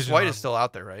 Tre'Davious White is still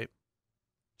out there, right?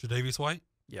 Tre'Davious White?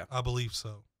 Yeah, I believe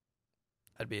so.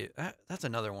 That's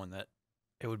another one that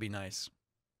it would be nice.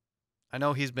 I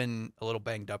know he's been a little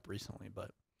banged up recently,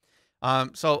 but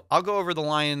so I'll go over the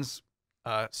Lions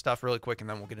stuff really quick, and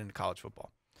then we'll get into college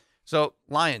football. So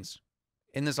Lions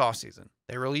in this offseason,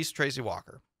 they released Tracy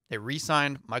Walker. They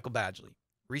re-signed Michael Badgley.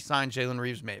 Re-signed Jalen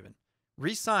Reeves-Maven.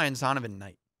 Re-signed Zonovan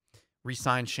Knight.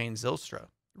 Re-signed Shane Zylstra.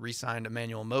 Re-signed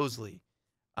Emmanuel Mosley.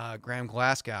 Graham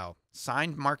Glasgow.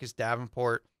 Signed Marcus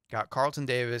Davenport. Got Carlton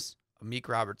Davis, Amik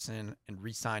Robertson, and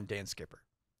re-signed Dan Skipper.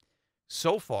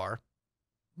 So far,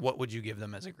 what would you give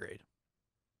them as a grade?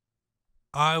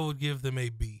 I would give them a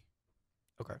B.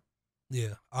 Okay.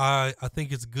 Yeah, I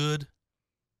think it's good.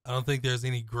 I don't think there's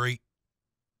any great.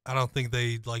 I don't think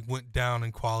they went down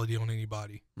in quality on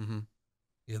anybody. Mm-hmm.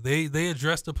 Yeah, they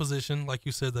addressed a position, like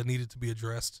you said, that needed to be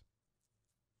addressed.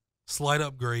 Slight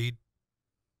upgrade.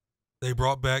 They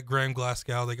brought back Graham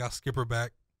Glasgow. They got Skipper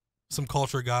back. Some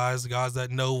culture guys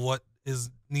that know what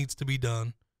needs to be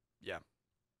done. Yeah.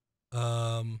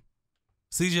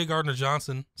 C.J.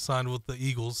 Gardner-Johnson signed with the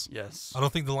Eagles. Yes. I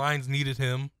don't think the Lions needed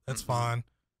him. That's fine.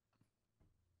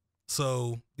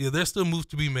 So, yeah, there's still moves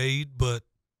to be made, but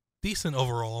decent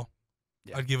overall.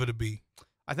 Yeah. I'd give it a B.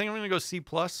 I think I'm going to go C+.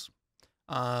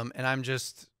 And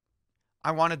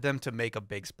I wanted them to make a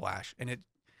big splash. And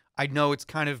I know it's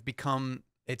kind of become,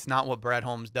 it's not what Brad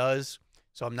Holmes does,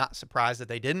 so I'm not surprised that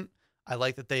they didn't. I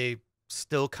like that they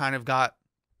still kind of got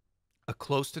a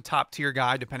close to top tier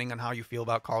guy, depending on how you feel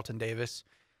about Carlton Davis,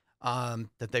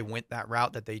 that they went that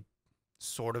route, that they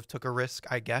sort of took a risk,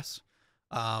 I guess.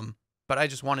 But I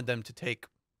just wanted them to take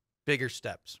bigger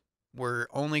steps. We're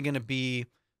only going to be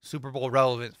Super Bowl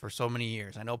relevant for so many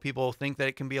years. I know people think that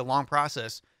it can be a long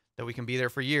process, that we can be there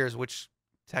for years, which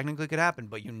technically could happen,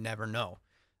 but you never know.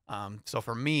 So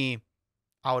for me,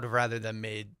 I would have rather them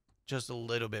made just a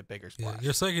little bit bigger splash. Yeah,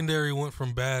 your secondary went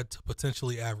from bad to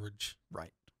potentially average.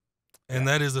 Right. And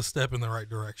that is a step in the right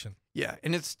direction. Yeah,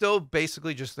 and it's still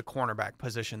basically just the cornerback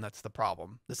position that's the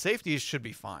problem. The safeties should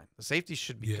be fine. The safeties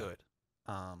should be good.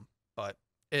 But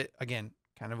it, again,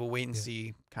 kind of a wait and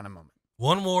see kind of moment.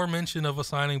 One more mention of a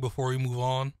signing before we move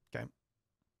on. Okay.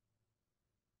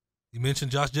 You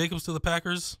mentioned Josh Jacobs to the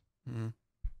Packers. Mm-hmm.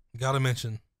 Got to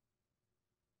mention.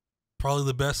 Probably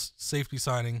the best safety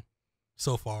signing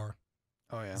so far.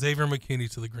 Oh, yeah. Xavier McKinney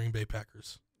to the Green Bay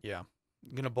Packers. Yeah.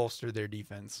 Going to bolster their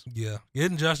defense. Yeah.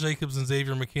 Getting Josh Jacobs and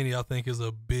Xavier McKinney, I think, is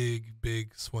a big,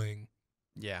 big swing.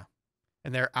 Yeah.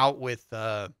 And they're out with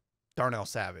Darnell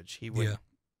Savage. He went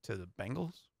to the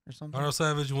Bengals or something? Darnell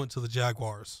Savage went to the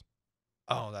Jaguars.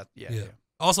 Oh, yeah.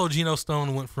 Also, Geno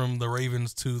Stone went from the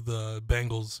Ravens to the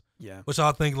Bengals. Yeah. Which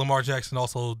I think Lamar Jackson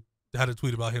also had a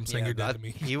tweet about him saying you're dead to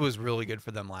me. He was really good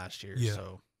for them last year. Yeah.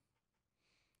 So,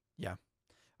 yeah.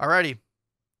 Alrighty.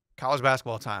 College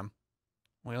basketball time.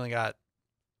 We only got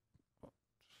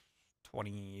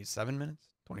 27 minutes?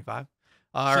 25?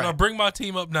 Should I bring my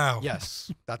team up now?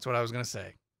 Yes. That's what I was going to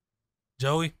say.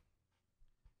 Joey,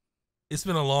 it's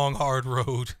been a long, hard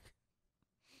road.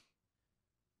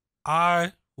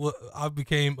 I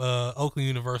became an Oakland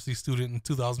University student in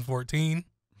 2014.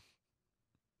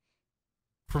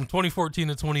 From 2014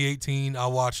 to 2018, I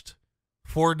watched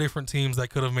 4 different teams that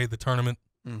could have made the tournament.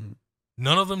 Mm-hmm.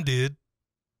 None of them did.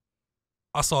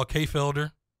 I saw Kay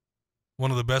Felder, one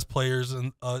of the best players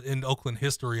in Oakland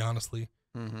history, honestly.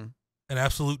 Mm-hmm. An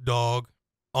absolute dog.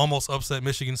 Almost upset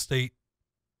Michigan State.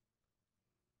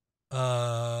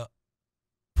 Probably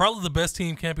the best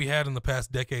team Campy had in the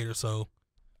past decade or so.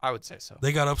 I would say so.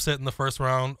 They got upset in the first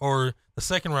round or the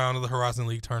second round of the Horizon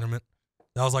League tournament.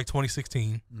 That was like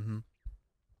 2016. Mm-hmm.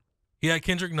 He had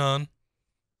Kendrick Nunn,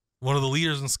 one of the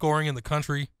leaders in scoring in the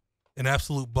country, an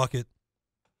absolute bucket.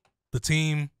 The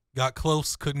team got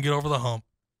close, couldn't get over the hump.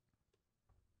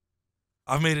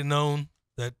 I've made it known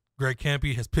that Greg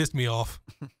Campy has pissed me off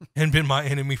and been my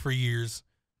enemy for years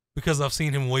because I've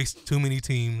seen him waste too many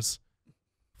teams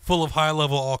full of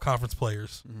high-level all-conference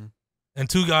players. Mm-hmm. And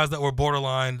 2 guys that were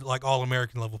borderline like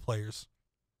all-American level players.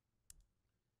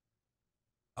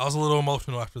 I was a little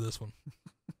emotional after this one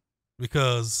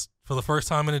because for the first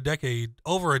time in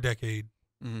over a decade,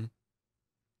 mm-hmm.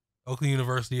 Oakland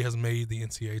University has made the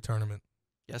NCAA tournament.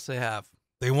 Yes, they have.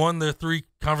 They won their 3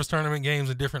 conference tournament games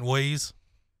in different ways.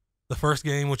 The first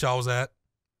game, which I was at,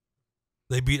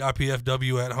 they beat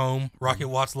IPFW at home. Rocket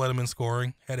Watts led them in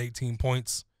scoring, had 18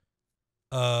 points.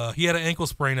 He had an ankle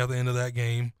sprain at the end of that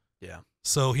game. Yeah.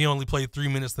 So he only played 3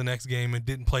 minutes the next game and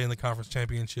didn't play in the conference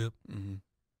championship. Mm-hmm.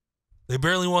 They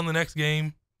barely won the next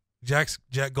game. Jack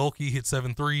Golke hit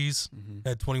 7 threes,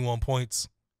 had 21 points.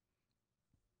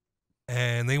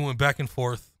 And they went back and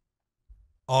forth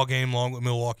all game long with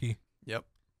Milwaukee. Yep.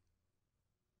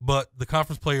 But the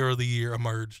conference player of the year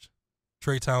emerged.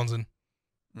 Trey Townsend,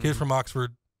 kid from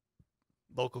Oxford.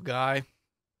 Local guy.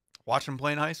 Watched him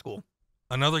play in high school.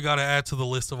 Another guy to add to the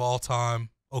list of all-time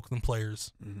Oakland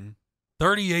players.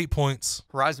 38 points.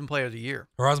 Horizon Player of the Year.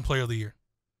 Horizon Player of the Year.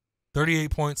 38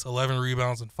 points, 11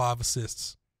 rebounds, and 5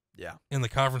 assists. Yeah. In the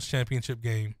conference championship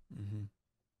game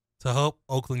to help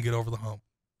Oakland get over the hump.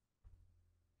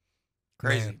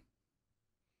 Crazy. Man.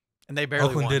 And they barely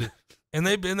Oakland won. did it. And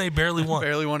they barely won.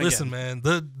 Barely won Listen, again.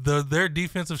 man, their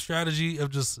defensive strategy of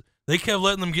they kept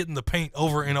letting them get in the paint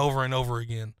over and over and over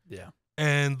again. Yeah.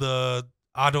 And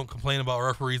I don't complain about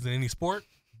referees in any sport,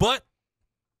 but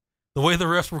the way the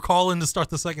refs were calling to start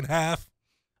the second half,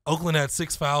 Oakland had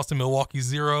 6 fouls to Milwaukee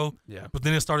 0. Yeah. But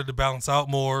then it started to balance out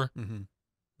more.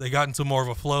 They got into more of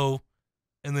a flow,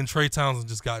 and then Trey Townsend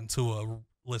just got into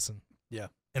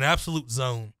an absolute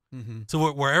zone.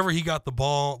 To wherever he got the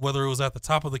ball, whether it was at the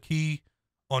top of the key,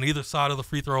 on either side of the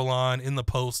free throw line, in the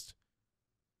post,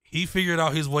 he figured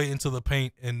out his way into the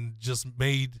paint and just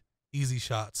made easy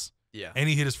shots. Yeah. And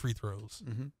he hit his free throws.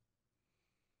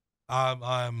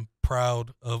 I'm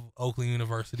proud of Oakland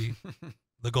University,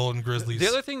 the Golden Grizzlies. The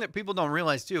other thing that people don't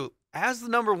realize, too, as the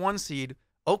number 1 seed,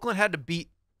 Oakland had to beat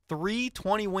 3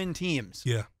 20-win teams.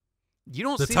 Yeah. You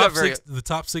don't the see top that very... the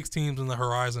top 6 teams in the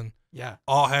Horizon Yeah.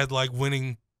 all had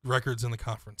winning records in the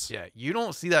conference. Yeah, you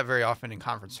don't see that very often in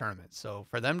conference tournaments. So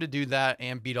for them to do that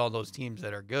and beat all those teams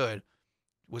that are good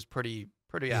was pretty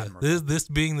admirable. This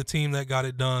being the team that got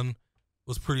it done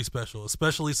was pretty special,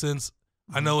 especially since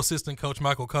I know assistant coach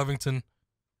Michael Covington.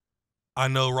 I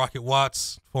know Rocket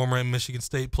Watts, former Michigan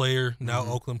State player, now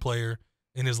Oakland player,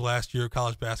 in his last year of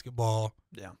college basketball.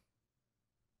 Yeah.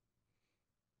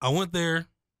 I went there.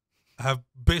 I have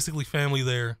basically family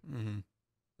there.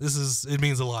 It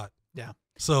means a lot. Yeah.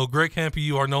 So, Greg Campy,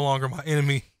 you are no longer my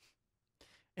enemy.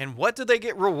 And what did they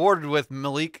get rewarded with,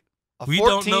 Malik? We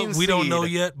don't know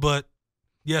yet, but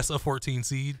yes, a 14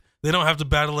 seed. They don't have to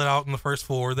battle it out in the first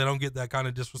 4. They don't get that kind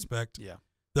of disrespect. Yeah.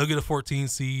 They'll get a 14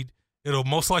 seed. It'll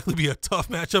most likely be a tough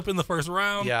matchup in the first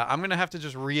round. Yeah, I'm going to have to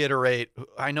just reiterate.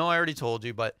 I know I already told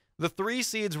you, but the 3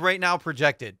 seeds right now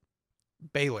projected.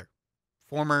 Baylor,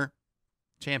 former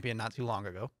champion not too long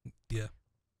ago. Yeah.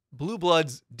 Blue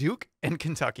Bloods, Duke and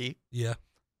Kentucky. Yeah.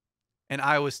 And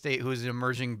Iowa State, who is an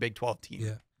emerging Big 12 team.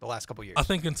 Yeah. The last couple years. I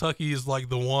think Kentucky is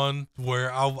the one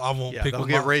where I won't pick they'll them.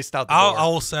 get raced out the door. I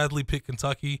will sadly pick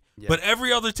Kentucky. Yeah. But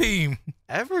every other team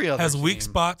has weak team.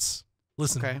 spots.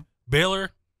 Listen,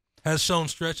 Baylor has shown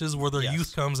stretches where their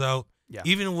youth comes out. Yeah.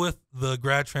 Even with the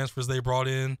grad transfers they brought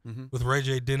in with Ray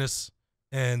J. Dennis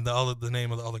and the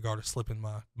name of the other guard is slipping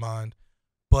my mind.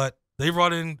 But they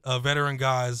brought in veteran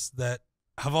guys that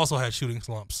have also had shooting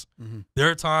slumps. There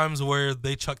are times where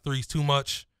they chuck threes too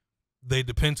much. They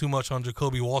depend too much on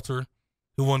Jacoby Walter,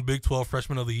 who won Big 12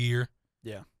 Freshman of the Year.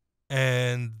 Yeah.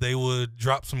 And they would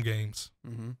drop some games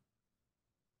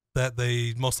that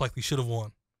they most likely should have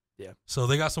won. Yeah. So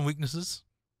they got some weaknesses.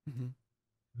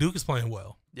 Duke is playing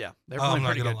well. Yeah. They're playing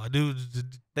pretty good. I'm not going to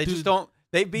lie. They just don't.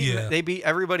 They beat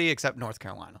everybody except North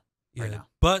Carolina right now.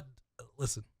 But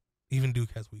listen, even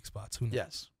Duke has weak spots. Who knows?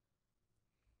 Yes.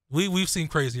 We've seen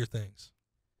crazier things.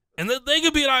 And they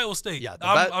could beat Iowa State. Yeah,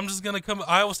 I'm just going to come.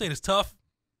 Iowa State is tough.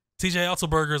 TJ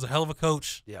Altenberger is a hell of a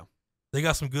coach. Yeah. They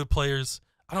got some good players.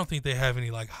 I don't think they have any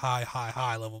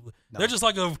high level. No. They're just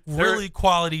a really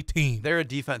quality team. They're a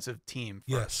defensive team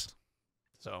first. Yes.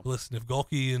 So listen, if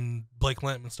Golke and Blake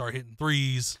Lampman start hitting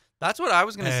threes. That's what I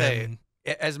was going to say.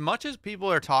 As much as people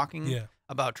are talking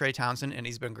about Trey Townsend, and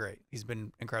he's been great. He's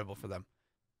been incredible for them.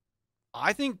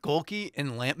 I think Golke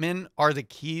and Lampman are the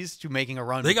keys to making a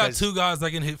run. They got 2 guys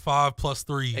that can hit 5+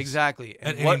 threes. Exactly.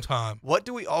 At any time. What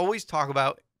do we always talk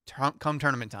about come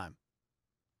tournament time?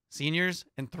 Seniors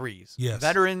and threes. Yes.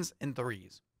 Veterans and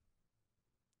threes.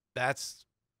 That's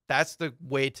the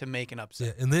way to make an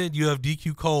upset. Yeah. And then you have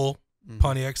DQ Cole,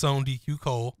 Pontiac's own DQ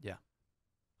Cole. Yeah.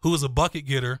 Who is a bucket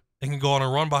getter and can go on a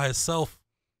run by himself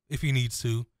if he needs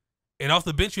to. And off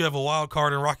the bench, you have a wild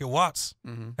card in Rocket Watts.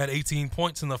 Had 18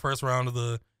 points in the first round of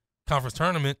the conference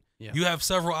tournament. Yeah. You have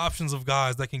several options of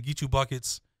guys that can get you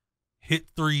buckets, hit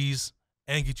threes,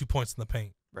 and get you points in the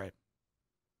paint. Right.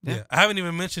 Yeah. I haven't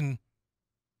even mentioned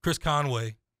Chris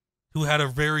Conway, who had a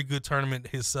very good tournament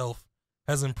himself,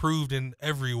 has improved in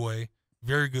every way.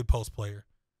 Very good post player.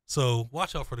 So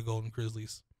watch out for the Golden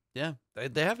Grizzlies. Yeah.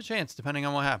 They have a chance depending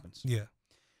on what happens. Yeah.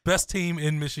 Best team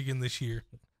in Michigan this year.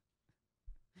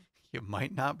 You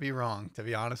might not be wrong. To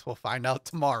be honest, we'll find out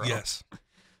tomorrow. Yes.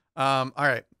 All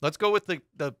right. Let's go with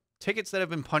the tickets that have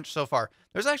been punched so far.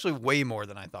 There's actually way more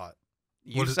than I thought.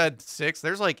 You said 6.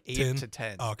 There's like 8 10? to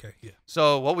 10. Oh, okay, yeah.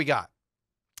 So what we got?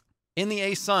 In the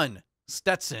A-Sun,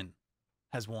 Stetson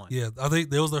has won. Yeah, I think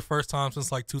that was their first time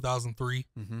since like 2003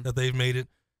 that they've made it.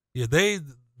 Yeah,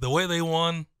 the way they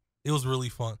won, it was really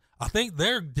fun. I think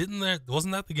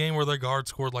wasn't that the game where their guard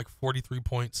scored like 43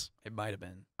 points? It might have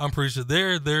been. I'm pretty sure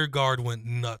their guard went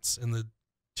nuts in the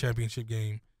championship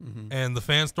game, and the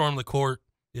fans stormed the court.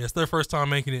 Yeah, it's their first time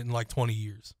making it in like 20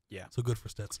 years. Yeah, so good for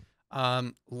Stetson.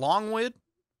 Longwood,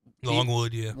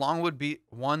 yeah. Longwood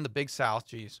won the Big South.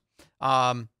 Jeez,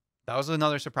 that was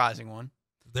another surprising one.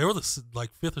 They were the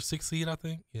 5th or 6th seed, I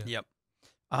think. Yeah.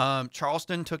 Yep.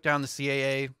 Charleston took down the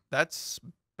CAA. That's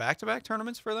back-to-back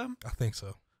tournaments for them. I think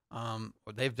so.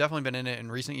 They've definitely been in it in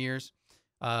recent years.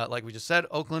 Like we just said,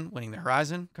 Oakland winning the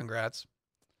Horizon. Congrats.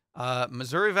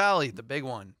 Missouri Valley, the big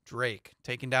one. Drake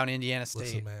taking down Indiana State.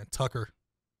 Listen, man, Tucker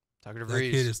DeVries. That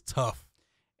kid is tough.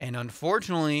 And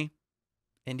unfortunately,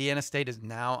 Indiana State is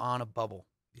now on a bubble.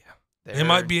 Yeah. It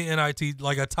might be an NIT,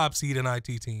 like a top seed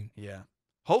NIT team. Yeah.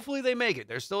 Hopefully they make it.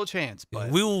 There's still a chance. But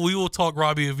yeah, we will talk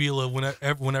Robbie Avila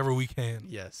whenever we can.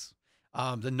 Yes.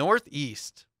 The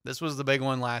Northeast. This was the big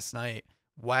one last night.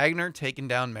 Wagner taking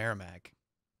down Merrimack.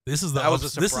 This is the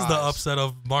upset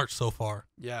of March so far.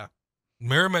 Yeah.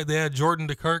 Merrimack, they had Jordan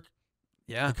DeKirk,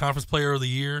 the conference player of the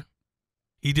year.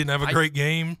 He didn't have a great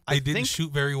game. They didn't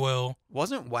shoot very well.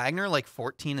 Wasn't Wagner like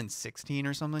 14 and 16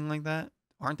 or something like that?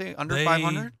 Aren't they under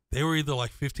 500? They were either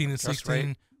like 15 and 16.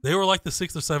 Right. They were like the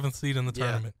 6th or 7th seed in the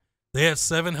tournament. They had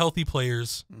 7 healthy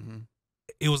players.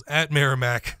 It was at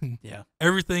Merrimack. Yeah.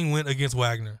 Everything went against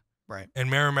Wagner. Right.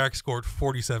 And Merrimack scored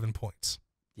 47 points.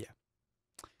 Yeah.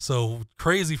 So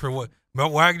crazy for what?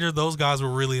 Wagner, those guys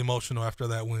were really emotional after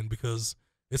that win because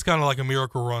it's kind of like a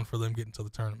miracle run for them getting to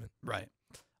the tournament. Right.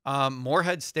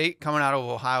 Morehead State coming out of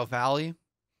Ohio Valley.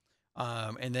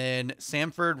 And then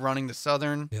Samford running the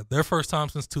Southern. Yeah, their first time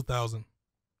since 2000.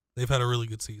 They've had a really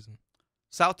good season.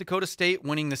 South Dakota State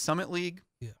winning the Summit League.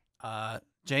 Yeah.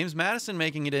 James Madison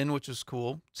making it in, which was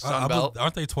cool. Sun Belt.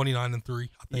 Aren't they 29-3? I think.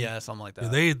 Yeah, something like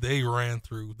that. Yeah, they ran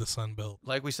through the Sun Belt.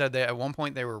 Like we said, at one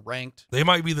point they were ranked. They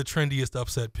might be the trendiest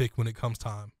upset pick when it comes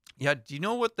time. Yeah. Do you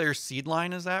know what their seed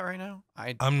line is at right now?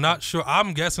 I'm not sure.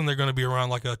 I'm guessing they're going to be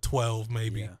around like a 12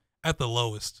 maybe at the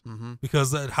lowest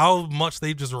because how much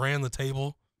they just ran the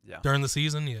table during the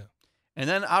season. Yeah. And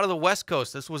then out of the West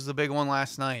Coast, this was the big one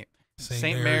last night.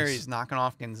 St. Mary's knocking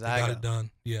off Gonzaga. They got it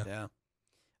done. Yeah. Yeah.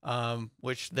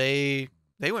 Which they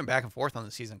went back and forth on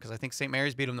the season because I think St.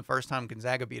 Mary's beat them the first time,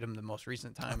 Gonzaga beat them the most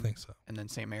recent time. I think so. And then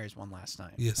St. Mary's won last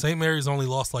night. Yeah, St. Mary's only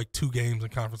lost like 2 games in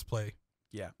conference play.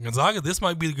 Yeah. Gonzaga, this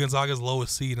might be Gonzaga's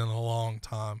lowest seed in a long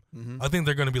time. I think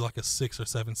they're going to be like a 6 or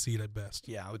 7 seed at best.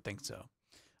 Yeah, I would think so.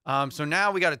 So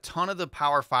now we got a ton of the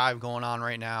Power 5 going on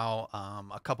right now.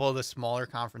 A couple of the smaller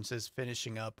conferences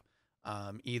finishing up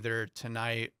either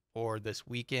tonight or this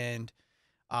weekend.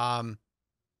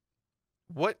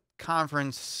 What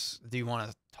conference do you want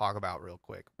to talk about real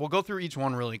quick? We'll go through each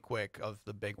one really quick of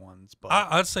the big ones. But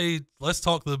I'd say let's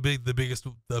talk the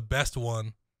best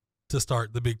one to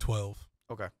start, the Big 12.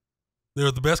 Okay.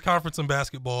 They're the best conference in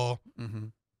basketball.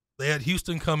 They had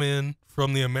Houston come in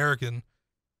from the American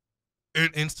and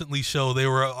instantly show they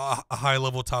were a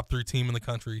high-level top 3 team in the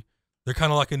country. They're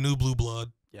kind of like a new blue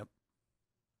blood. Yep.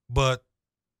 But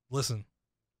listen,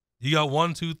 you got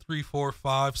 1, 2, 3, 4,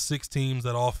 5, 6 teams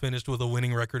that all finished with a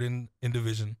winning record in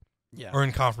division or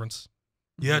in conference.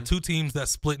 You had 2 teams that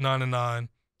split 9-9,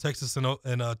 Texas and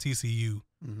TCU.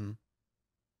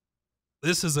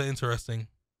 This is an interesting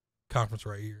conference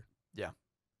right here. Yeah.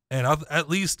 And at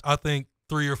least I think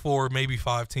 3 or 4, maybe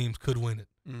 5 teams could win it,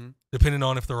 depending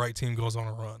on if the right team goes on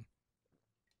a run.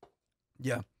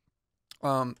 Yeah.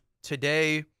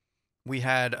 Today we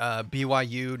had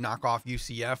BYU knock off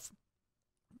UCF.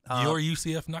 Your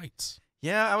UCF Knights.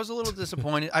 Yeah, I was a little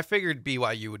disappointed. I figured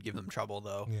BYU would give them trouble,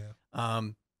 though. Yeah.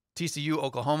 TCU,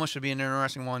 Oklahoma should be an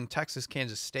interesting one. Texas,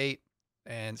 Kansas State,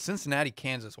 and Cincinnati,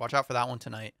 Kansas. Watch out for that one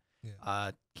tonight.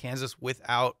 Yeah. Kansas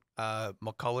without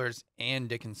McCullers and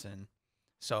Dickinson.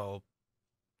 So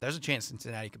there's a chance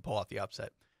Cincinnati could pull out the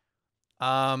upset.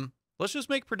 Let's just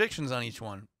make predictions on each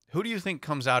one. Who do you think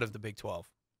comes out of the Big 12?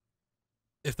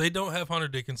 If they don't have Hunter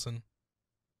Dickinson,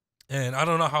 and I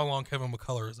don't know how long Kevin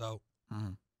McCullough is out,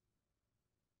 I'm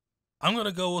going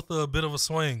to go with a bit of a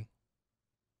swing.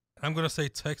 I'm going to say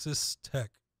Texas Tech.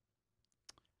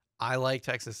 I like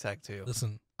Texas Tech, too.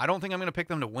 Listen. I don't think I'm going to pick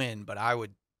them to win, but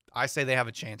I say they have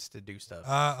a chance to do stuff.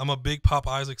 I'm a big Pop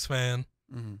Isaacs fan.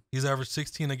 Mm-hmm. He's averaged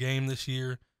 16 a game this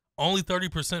year. Only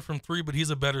 30% from three, but he's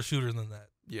a better shooter than that.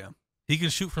 Yeah. He can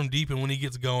shoot from deep, and when he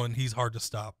gets going, he's hard to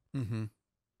stop. Mm-hmm.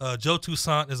 Joe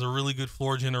Toussaint is a really good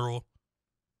floor general.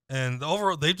 And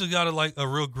overall, they've just got a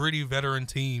real gritty veteran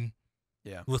team.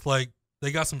 Yeah. With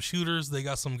they got some shooters, they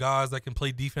got some guys that can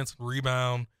play defense and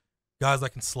rebound, guys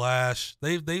that can slash.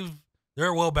 They're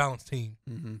a well balanced team.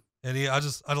 Mm-hmm. And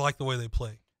I like the way they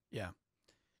play. Yeah.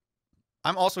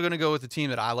 I'm also going to go with the team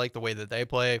that I like the way that they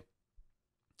play.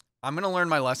 I'm going to learn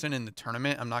my lesson in the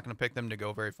tournament. I'm not going to pick them to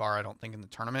go very far, I don't think, in the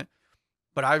tournament.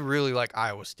 But I really like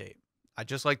Iowa State. I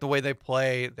just like the way they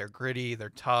play. They're gritty. They're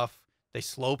tough. They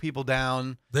slow people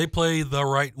down. They play the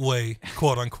right way,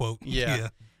 quote unquote. Yeah.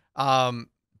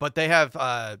 But they have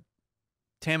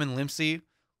Tamin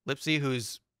Lipsey,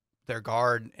 who's their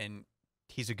guard, and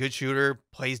he's a good shooter,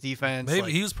 plays defense.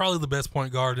 Maybe he was probably the best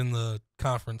point guard in the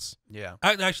conference. Yeah.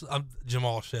 Actually,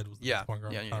 Jamal Shed was the best point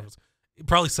guard in the conference.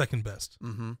 Probably second best.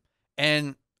 Mm-hmm.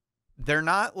 And they're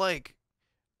not like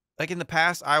in the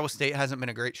past, Iowa State hasn't been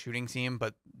a great shooting team,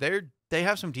 but they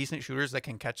have some decent shooters that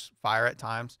can catch fire at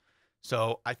times.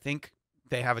 So I think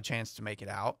they have a chance to make it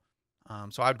out.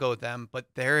 So I'd go with them. But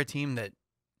they're a team that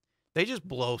they just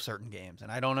blow certain games,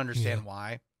 and I don't understand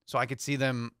why. So I could see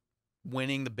them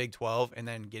winning the Big 12 and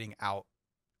then getting out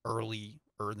earlier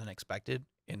than expected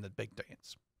in the Big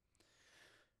Dance.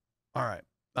 All right.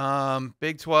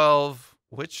 Big 12,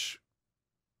 which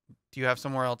do you have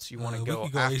somewhere else you want to go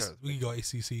after? We can go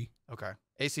ACC. Okay.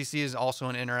 ACC is also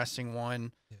an interesting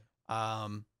one. Yeah.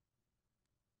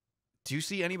 Do you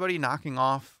see anybody knocking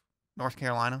off North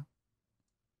Carolina?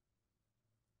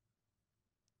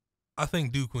 I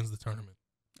think Duke wins the tournament.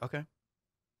 Okay.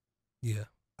 Yeah.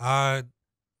 I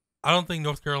don't think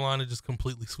North Carolina just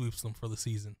completely sweeps them for the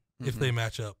season if they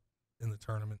match up in the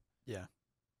tournament. Yeah.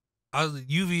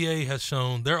 UVA has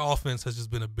shown their offense has just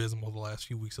been abysmal the last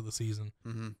few weeks of the season.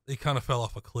 Mm-hmm. They kind of fell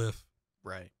off a cliff.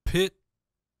 Right. Pitt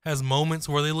has moments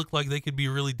where they look like they could be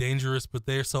really dangerous, but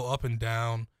they're so up and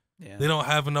down. Yeah. They don't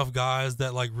have enough guys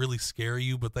that really scare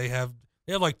you, but they have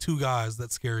two guys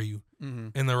that scare you,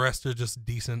 and the rest are just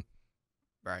decent.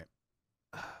 Right.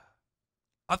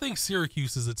 I think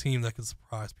Syracuse is a team that could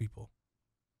surprise people.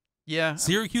 Yeah.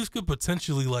 Syracuse could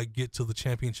potentially get to the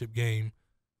championship game,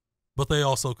 but they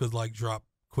also could drop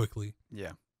quickly.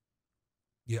 Yeah.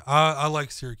 Yeah, I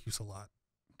like Syracuse a lot.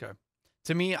 Okay.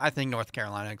 To me, I think North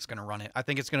Carolina is going to run it. I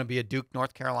think it's going to be a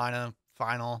Duke-North Carolina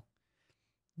final.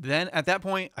 Then at that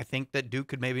point, I think that Duke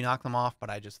could maybe knock them off, but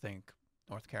I just think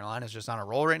North Carolina is just on a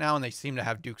roll right now, and they seem to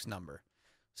have Duke's number.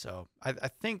 So I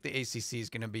think the ACC is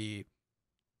going to be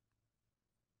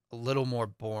a little more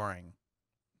boring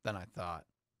than I thought.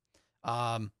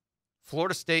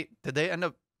 Florida State, did they end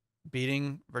up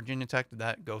beating Virginia Tech? Did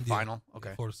that go final? Yeah,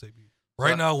 Okay. Florida State beat.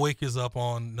 Right now, Wake is up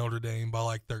on Notre Dame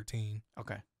by 13.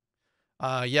 Okay.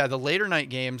 Yeah, the later night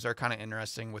games are kind of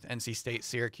interesting with NC State,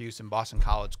 Syracuse, and Boston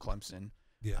College, Clemson.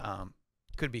 Yeah.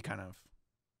 Could be kind of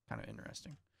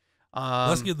interesting.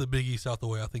 Let's get the Big East out the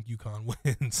way. I think UConn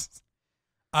wins.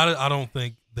 I don't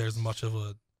think there's much of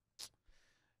a.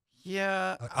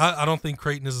 Yeah. I don't think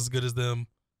Creighton is as good as them.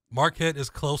 Marquette is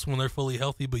close when they're fully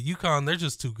healthy, but UConn, they're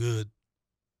just too good.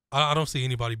 I don't see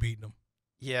anybody beating them.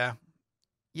 Yeah.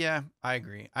 Yeah, I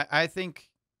agree. I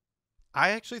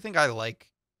actually think I like.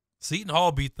 Seton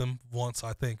Hall beat them once,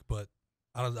 I think, but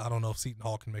I don't know if Seton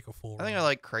Hall can make a full I think run. I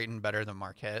like Creighton better than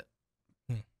Marquette.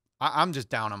 I'm just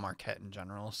down on Marquette in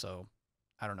general, so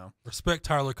I don't know. Respect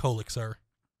Tyler Kolek, sir.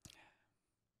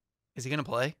 Is he going to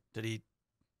play? Did he?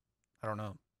 I don't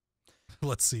know.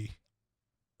 Let's see.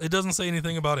 It doesn't say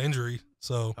anything about injury,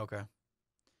 so. Okay.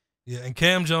 Yeah, and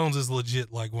Cam Jones is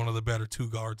legit one of the better two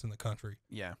guards in the country.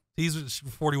 Yeah. He's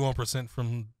 41%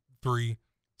 from three,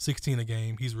 16 a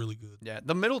game. He's really good. Yeah,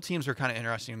 the middle teams are kind of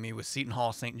interesting to me with Seton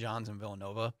Hall, St. John's, and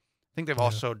Villanova. I think they've all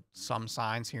showed some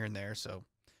signs here and there, so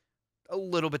a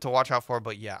little bit to watch out for.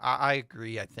 But yeah, I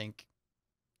agree. I think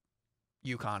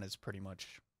UConn is pretty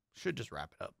much should just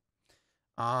wrap it up.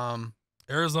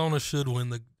 Arizona should win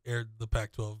the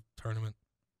Pac-12 tournament.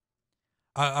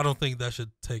 I don't think that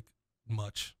should take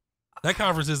much. That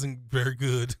conference isn't very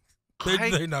good.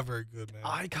 They're not very good, man.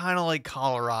 I kind of like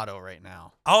Colorado right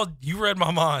now. You read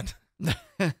my mind.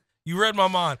 You read my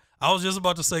mind. I was just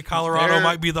about to say Colorado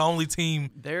might be the only team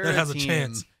that has a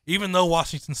chance, even though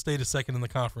Washington State is second in the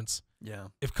conference. Yeah.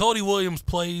 If Cody Williams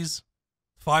plays,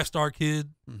 5-star kid,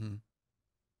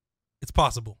 it's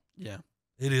possible. Yeah.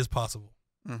 It is possible.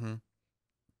 Mm-hmm.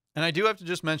 And I do have to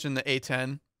just mention the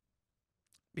A10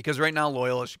 because right now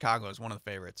Loyola Chicago is one of the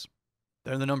favorites.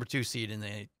 They're the number 2 seed in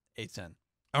the A10.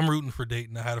 I'm rooting for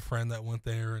Dayton. I had a friend that went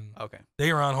there, and Okay.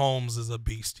 Dayron Holmes is a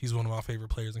beast. He's one of my favorite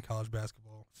players in college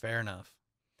basketball. Fair enough.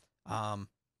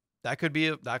 That could be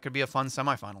a fun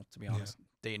semifinal, to be honest.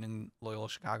 Dayton and Loyola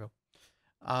Chicago.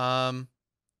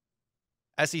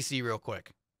 SEC real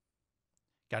quick.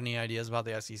 Got any ideas about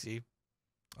the SEC?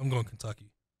 I'm going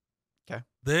Kentucky. Okay.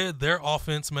 Their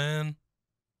offense, man,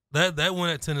 that win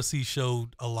at Tennessee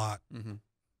showed a lot. Mm-hmm.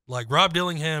 Like Rob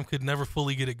Dillingham could never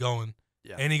fully get it going,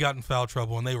 and he got in foul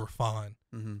trouble, and they were fine.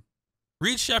 Mm-hmm.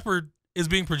 Reed Shepherd is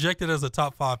being projected as a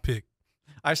top 5 pick.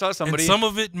 I saw somebody. And some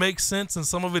of it makes sense, and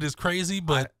some of it is crazy,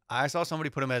 but I saw somebody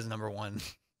put him as number 1.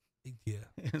 yeah,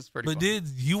 it's pretty. But funny. did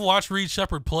you watch Reed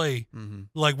Shepherd play? Mm-hmm.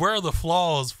 Like, where are the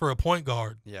flaws for a point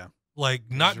guard? Yeah, like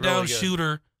knockdown really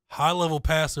shooter, high level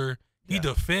passer. He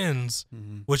defends,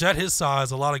 which at his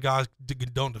size, a lot of guys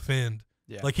don't defend.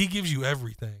 Yeah, like he gives you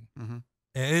everything. Mm-hmm.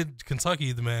 And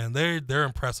Kentucky, man, they're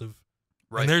impressive,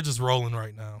 and they're just rolling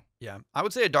right now. Yeah, I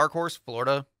would say a dark horse,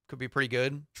 Florida, could be pretty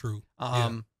good. True.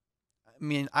 I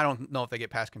mean, I don't know if they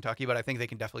get past Kentucky, but I think they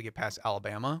can definitely get past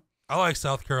Alabama. I like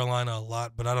South Carolina a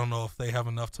lot, but I don't know if they have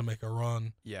enough to make a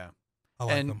run. Yeah, I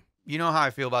like them. You know how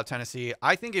I feel about Tennessee.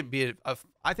 I think it'd be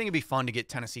fun to get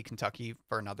Tennessee Kentucky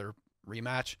for another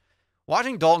rematch.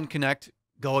 Watching Dalton Connect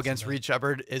go against Reed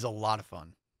Shepherd is a lot of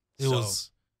fun.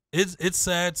 It's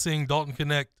sad seeing Dalton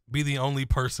Connect be the only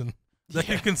person that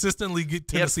can consistently get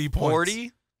Tennessee points. 40?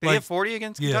 Did he have 40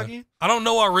 against Kentucky? I don't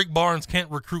know why Rick Barnes can't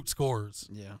recruit scorers.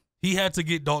 Yeah. He had to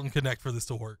get Dalton Connect for this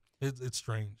to work. It's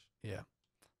strange. Yeah.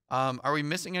 Are we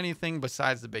missing anything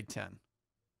besides the Big Ten?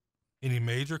 Any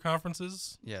major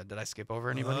conferences? Yeah. Did I skip over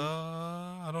anybody?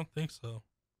 I don't think so.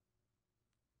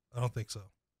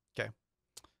 Okay.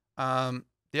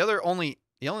 The only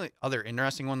other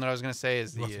interesting one that I was going to say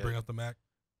is you have to bring up the MAC.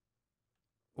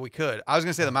 We could. I was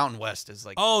going to say the Mountain West is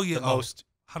like the most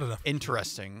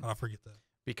interesting. I forget that.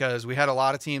 Because we had a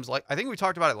lot of teams, like I think we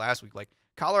talked about it last week. Like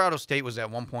Colorado State was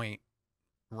at one point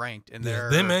ranked in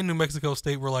them and New Mexico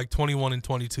State were like 21 and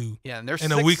 22. Yeah,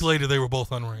 and a week later they were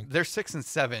both unranked. They're 6 and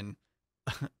 7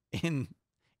 in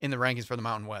the rankings for the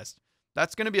Mountain West.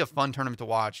 That's going to be a fun tournament to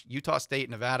watch. Utah State,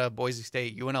 Nevada, Boise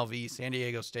State, UNLV, San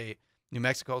Diego State, New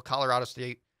Mexico, Colorado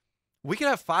State. We could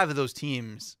have 5 of those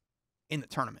teams in the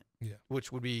tournament,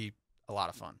 which would be a lot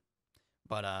of fun.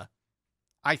 But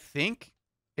I think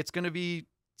it's going to be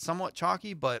somewhat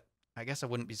chalky, but I guess I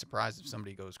wouldn't be surprised if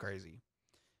somebody goes crazy.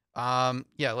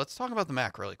 Let's talk about the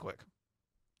MAC really quick.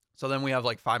 So then we have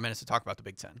like 5 minutes to talk about the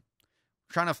Big Ten.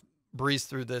 We're trying to breeze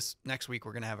through this. Next week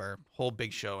we're going to have our whole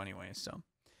big show anyway. So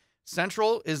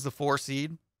Central is the 4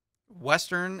 seed.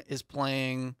 Western is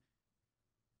playing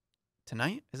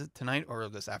tonight. Is it tonight or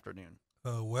this afternoon?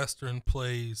 Western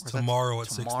plays tomorrow at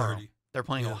 6:30. They're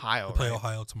playing Ohio. They play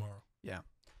Ohio tomorrow. Yeah.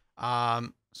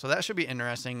 So that should be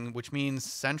interesting, which means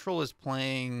Central is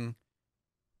playing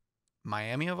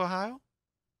Miami of Ohio.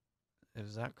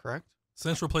 Is that correct?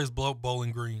 Central plays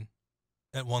Bowling Green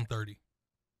at 1:30.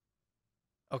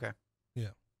 Okay. Yeah.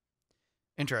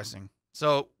 Interesting.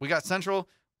 So we got Central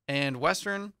and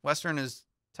Western. Western is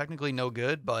technically no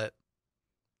good, but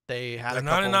they're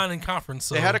 9-9 in conference.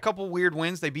 So. They had a couple weird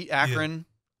wins. They beat Akron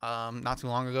not too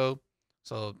long ago.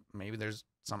 So maybe there's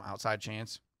some outside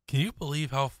chance. Can you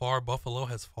believe how far Buffalo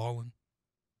has fallen?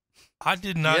 I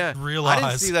did not realize. I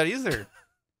didn't see that either.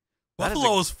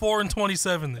 Buffalo is 4 and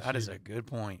 27 this year. That is a good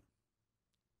point.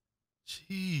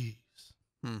 Jeez.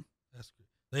 That's good.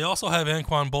 They also have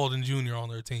Anquan Bolden Jr. on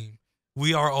their team.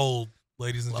 We are old,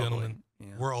 ladies and gentlemen.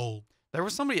 Yeah. We're old. There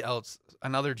was somebody else,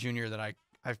 another junior that I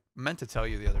meant to tell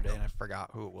you the other day, and I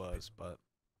forgot who it was, but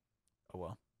oh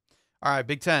well. All right,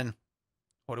 Big Ten.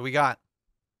 What do we got?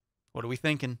 What are we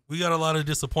thinking? We got a lot of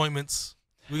disappointments.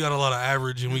 We got a lot of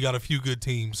average, and we got a few good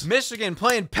teams. Michigan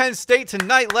playing Penn State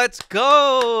tonight. Let's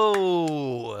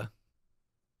go.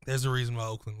 There's a reason why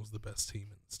Oakland was the best team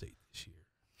in the state this year.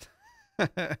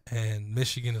 And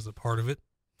Michigan is a part of it.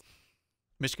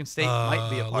 Michigan State might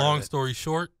be a part of it. Long story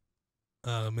short,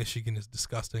 Michigan is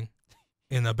disgusting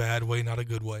in a bad way, not a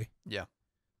good way. Yeah.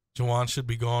 Juwan should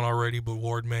be gone already, but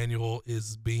Ward Manuel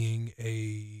is being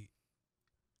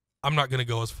I'm not going to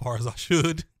go as far as I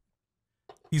should.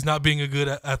 He's not being a good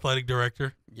athletic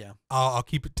director. Yeah. I'll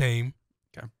keep it tame.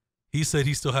 Okay. He said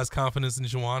he still has confidence in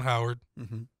Juwan Howard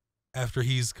after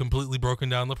he's completely broken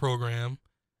down the program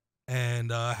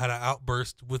and had an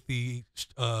outburst with the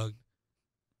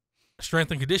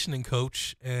strength and conditioning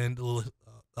coach. And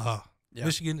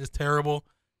Michigan is terrible,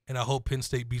 and I hope Penn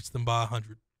State beats them by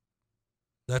 100.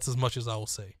 That's as much as I will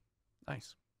say.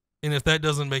 Nice. And if that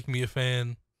doesn't make me a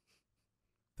fan,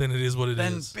 then it is what it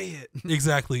is. Then be it.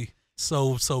 Exactly.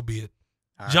 So be it.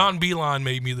 All John Beeline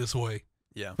made me this way.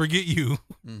 Yeah. Forget you.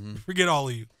 Mm-hmm. Forget all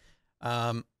of you.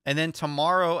 And then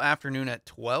tomorrow afternoon at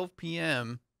 12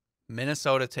 p.m.,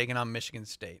 Minnesota taking on Michigan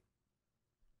State.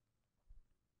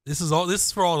 This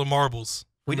is for all the marbles.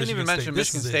 We didn't even mention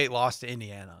This Michigan is State it. lost to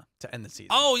Indiana to end the season.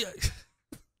 Oh yeah.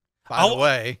 By the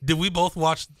way, did we both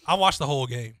watch? I watched the whole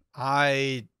game.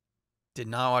 I did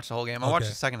not watch the whole game. I watched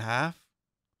Okay. the second half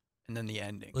and then the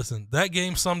ending. Listen, that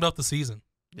game summed up the season.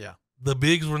 Yeah. The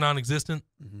bigs were non-existent.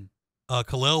 Mm-hmm.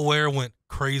 Khalil Ware went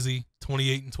crazy,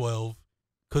 28-12,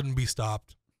 couldn't be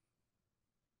stopped.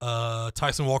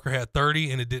 Tyson Walker had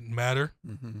 30, and it didn't matter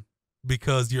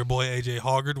because your boy AJ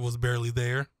Hoggard was barely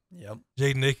there. Yep.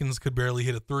 Jaden Akins could barely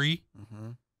hit a 3.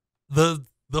 Mm-hmm.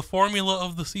 The formula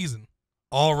of the season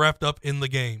all wrapped up in the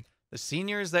game. The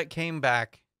seniors that came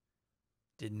back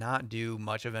did not do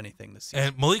much of anything this season.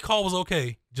 And Malik Hall was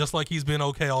okay, just like he's been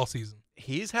okay all season.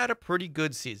 He's had a pretty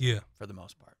good season for the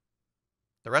most part.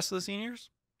 The rest of the seniors,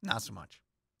 not so much.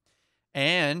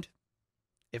 And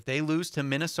if they lose to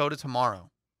Minnesota tomorrow,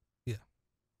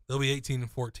 They'll be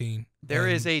 18-14. there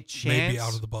is a chance maybe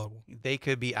out of the bubble. they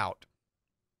could be out.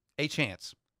 A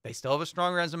chance. They still have a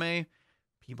strong resume.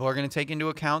 People are going to take into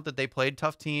account that they played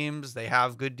tough teams. They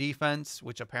have good defense,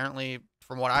 which apparently,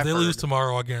 from what I've If they heard, lose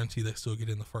tomorrow, I guarantee they still get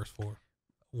in the first 4.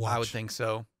 Watch. I would think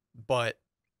so. But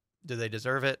do they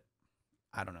deserve it?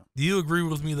 I don't know. Do you agree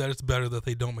with me that it's better that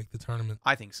they don't make the tournament?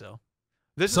 I think so.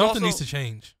 This Something is also, needs to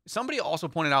change. Somebody also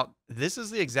pointed out this is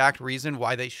the exact reason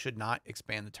why they should not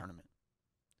expand the tournament.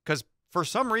 Because for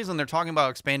some reason they're talking about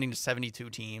expanding to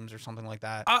 72 teams or something like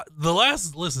that.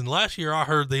 Last year I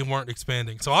heard they weren't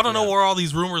expanding, so I don't know where all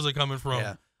these rumors are coming from.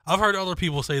 Yeah. I've heard other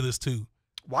people say this too.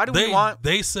 Why do we want?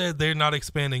 They said they're not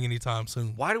expanding anytime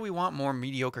soon. Why do we want more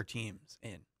mediocre teams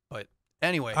in? But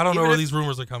anyway, I don't know even where if- these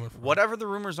rumors are coming from. Whatever the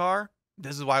rumors are,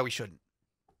 this is why we shouldn't.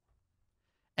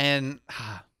 And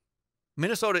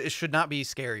Minnesota should not be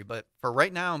scary, but for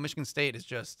right now, Michigan State is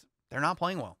just they're not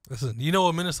playing well. Listen, you know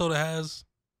what Minnesota has?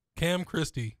 Cam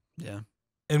Christie. Yeah.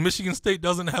 And Michigan State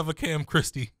doesn't have a Cam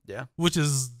Christie. Yeah. Which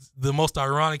is the most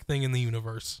ironic thing in the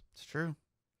universe. It's true.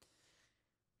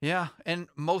 Yeah, and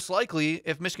most likely,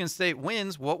 if Michigan State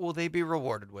wins, what will they be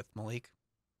rewarded with, Malik?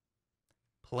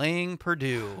 Playing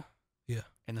Purdue. Yeah.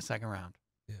 In the second round.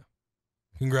 Yeah.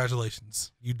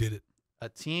 Congratulations. You did it. A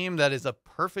team that is a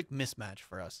perfect mismatch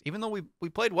for us, even though we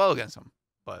played well against them.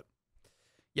 But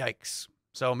yikes.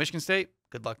 So, Michigan State,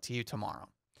 good luck to you tomorrow.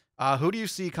 Who do you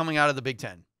see coming out of the Big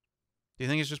Ten? Do you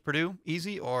think it's just Purdue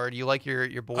easy, or do you like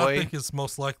your boy? I think it's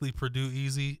most likely Purdue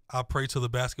easy. I pray to the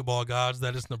basketball gods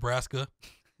that it's Nebraska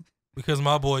because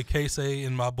my boy Casey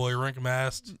and my boy Rink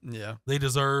Mast, they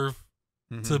deserve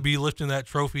to be lifting that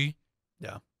trophy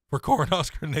for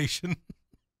Cornhusker Nation.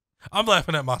 I'm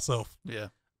laughing at myself. Yeah.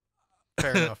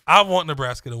 Fair enough. I want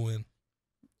Nebraska to win.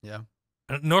 Yeah.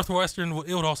 Northwestern,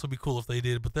 it would also be cool if they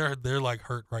did, but they're like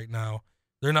hurt right now.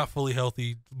 They're not fully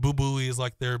healthy. Boo Booey is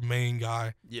like their main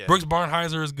guy. Yeah. Brooks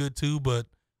Barnheiser is good too, but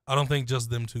I don't think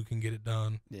just them two can get it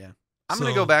done. Yeah. I'm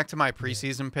going to go back to my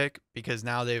preseason pick because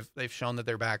now they've shown that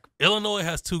they're back. Illinois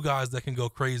has 2 guys that can go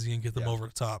crazy and get them over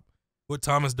the top with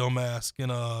Thomas Domask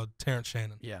and Terrence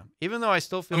Shannon. Yeah. Even though I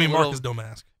still feel Marcus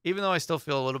Domask. Even though I still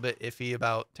feel a little bit iffy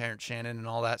about Terrence Shannon and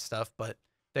all that stuff, but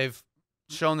they've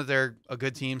shown that they're a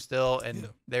good team still, and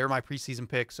they're my preseason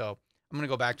pick, so I'm going to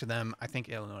go back to them. I think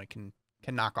Illinois can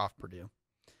knock off Purdue.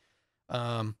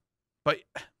 But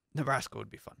Nebraska would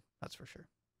be fun. That's for sure.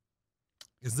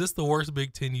 Is this the worst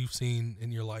Big Ten you've seen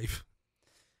in your life?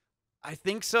 I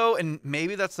think so, and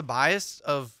maybe that's the bias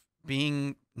of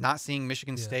not seeing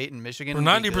Michigan State and Michigan. For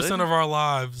 90% of our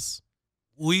lives,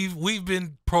 we've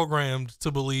been programmed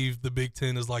to believe the Big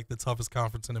Ten is like the toughest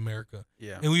conference in America.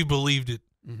 Yeah. And we believed it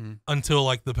until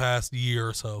like the past year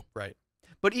or so. Right.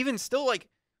 But even still, like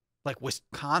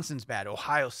Wisconsin's bad,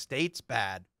 Ohio State's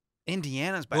bad,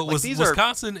 Indiana's bad. Well,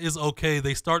 Wisconsin is okay.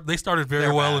 They started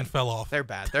very well and fell off. They're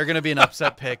bad. They're going to be an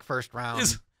upset pick first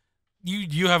round.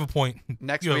 You have a point.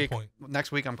 Next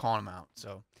week I'm calling them out.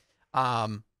 So,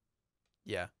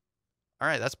 yeah. All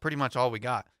right, that's pretty much all we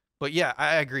got. But yeah,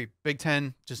 I agree. Big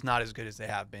Ten just not as good as they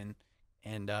have been,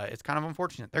 and it's kind of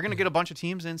unfortunate. They're going to get a bunch of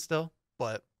teams in still,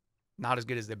 but not as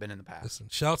good as they've been in the past. Listen,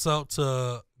 shouts out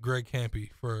to Greg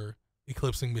Campy for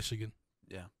eclipsing Michigan.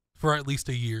 Yeah. For at least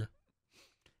a year.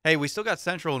 Hey, we still got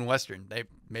Central and Western.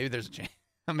 Maybe there's a chance.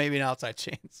 Maybe an outside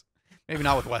chance. Maybe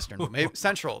not with Western, but maybe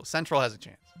Central. Central has a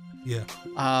chance. Yeah.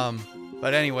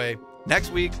 But anyway,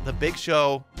 next week, the big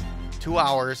show, 2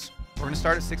 hours. We're going to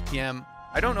start at 6 p.m.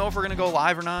 I don't know if we're going to go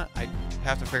live or not. I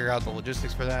have to figure out the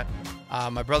logistics for that.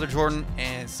 My brother Jordan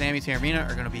and Sammy Taramina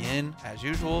are going to be in, as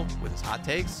usual, with his hot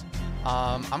takes.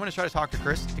 I'm going to try to talk to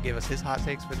Chris to give us his hot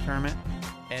takes for the tournament.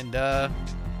 And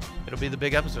it'll be the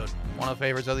big episode, one of the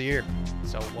favorites of the year.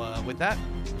 So with that,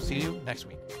 we'll see you next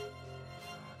week.